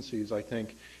consistencies, I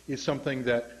think, is something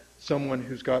that someone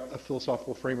who's got a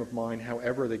philosophical frame of mind,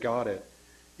 however they got it,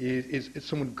 is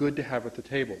someone good to have at the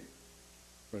table.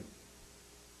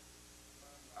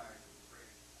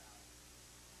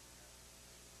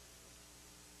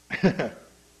 Right.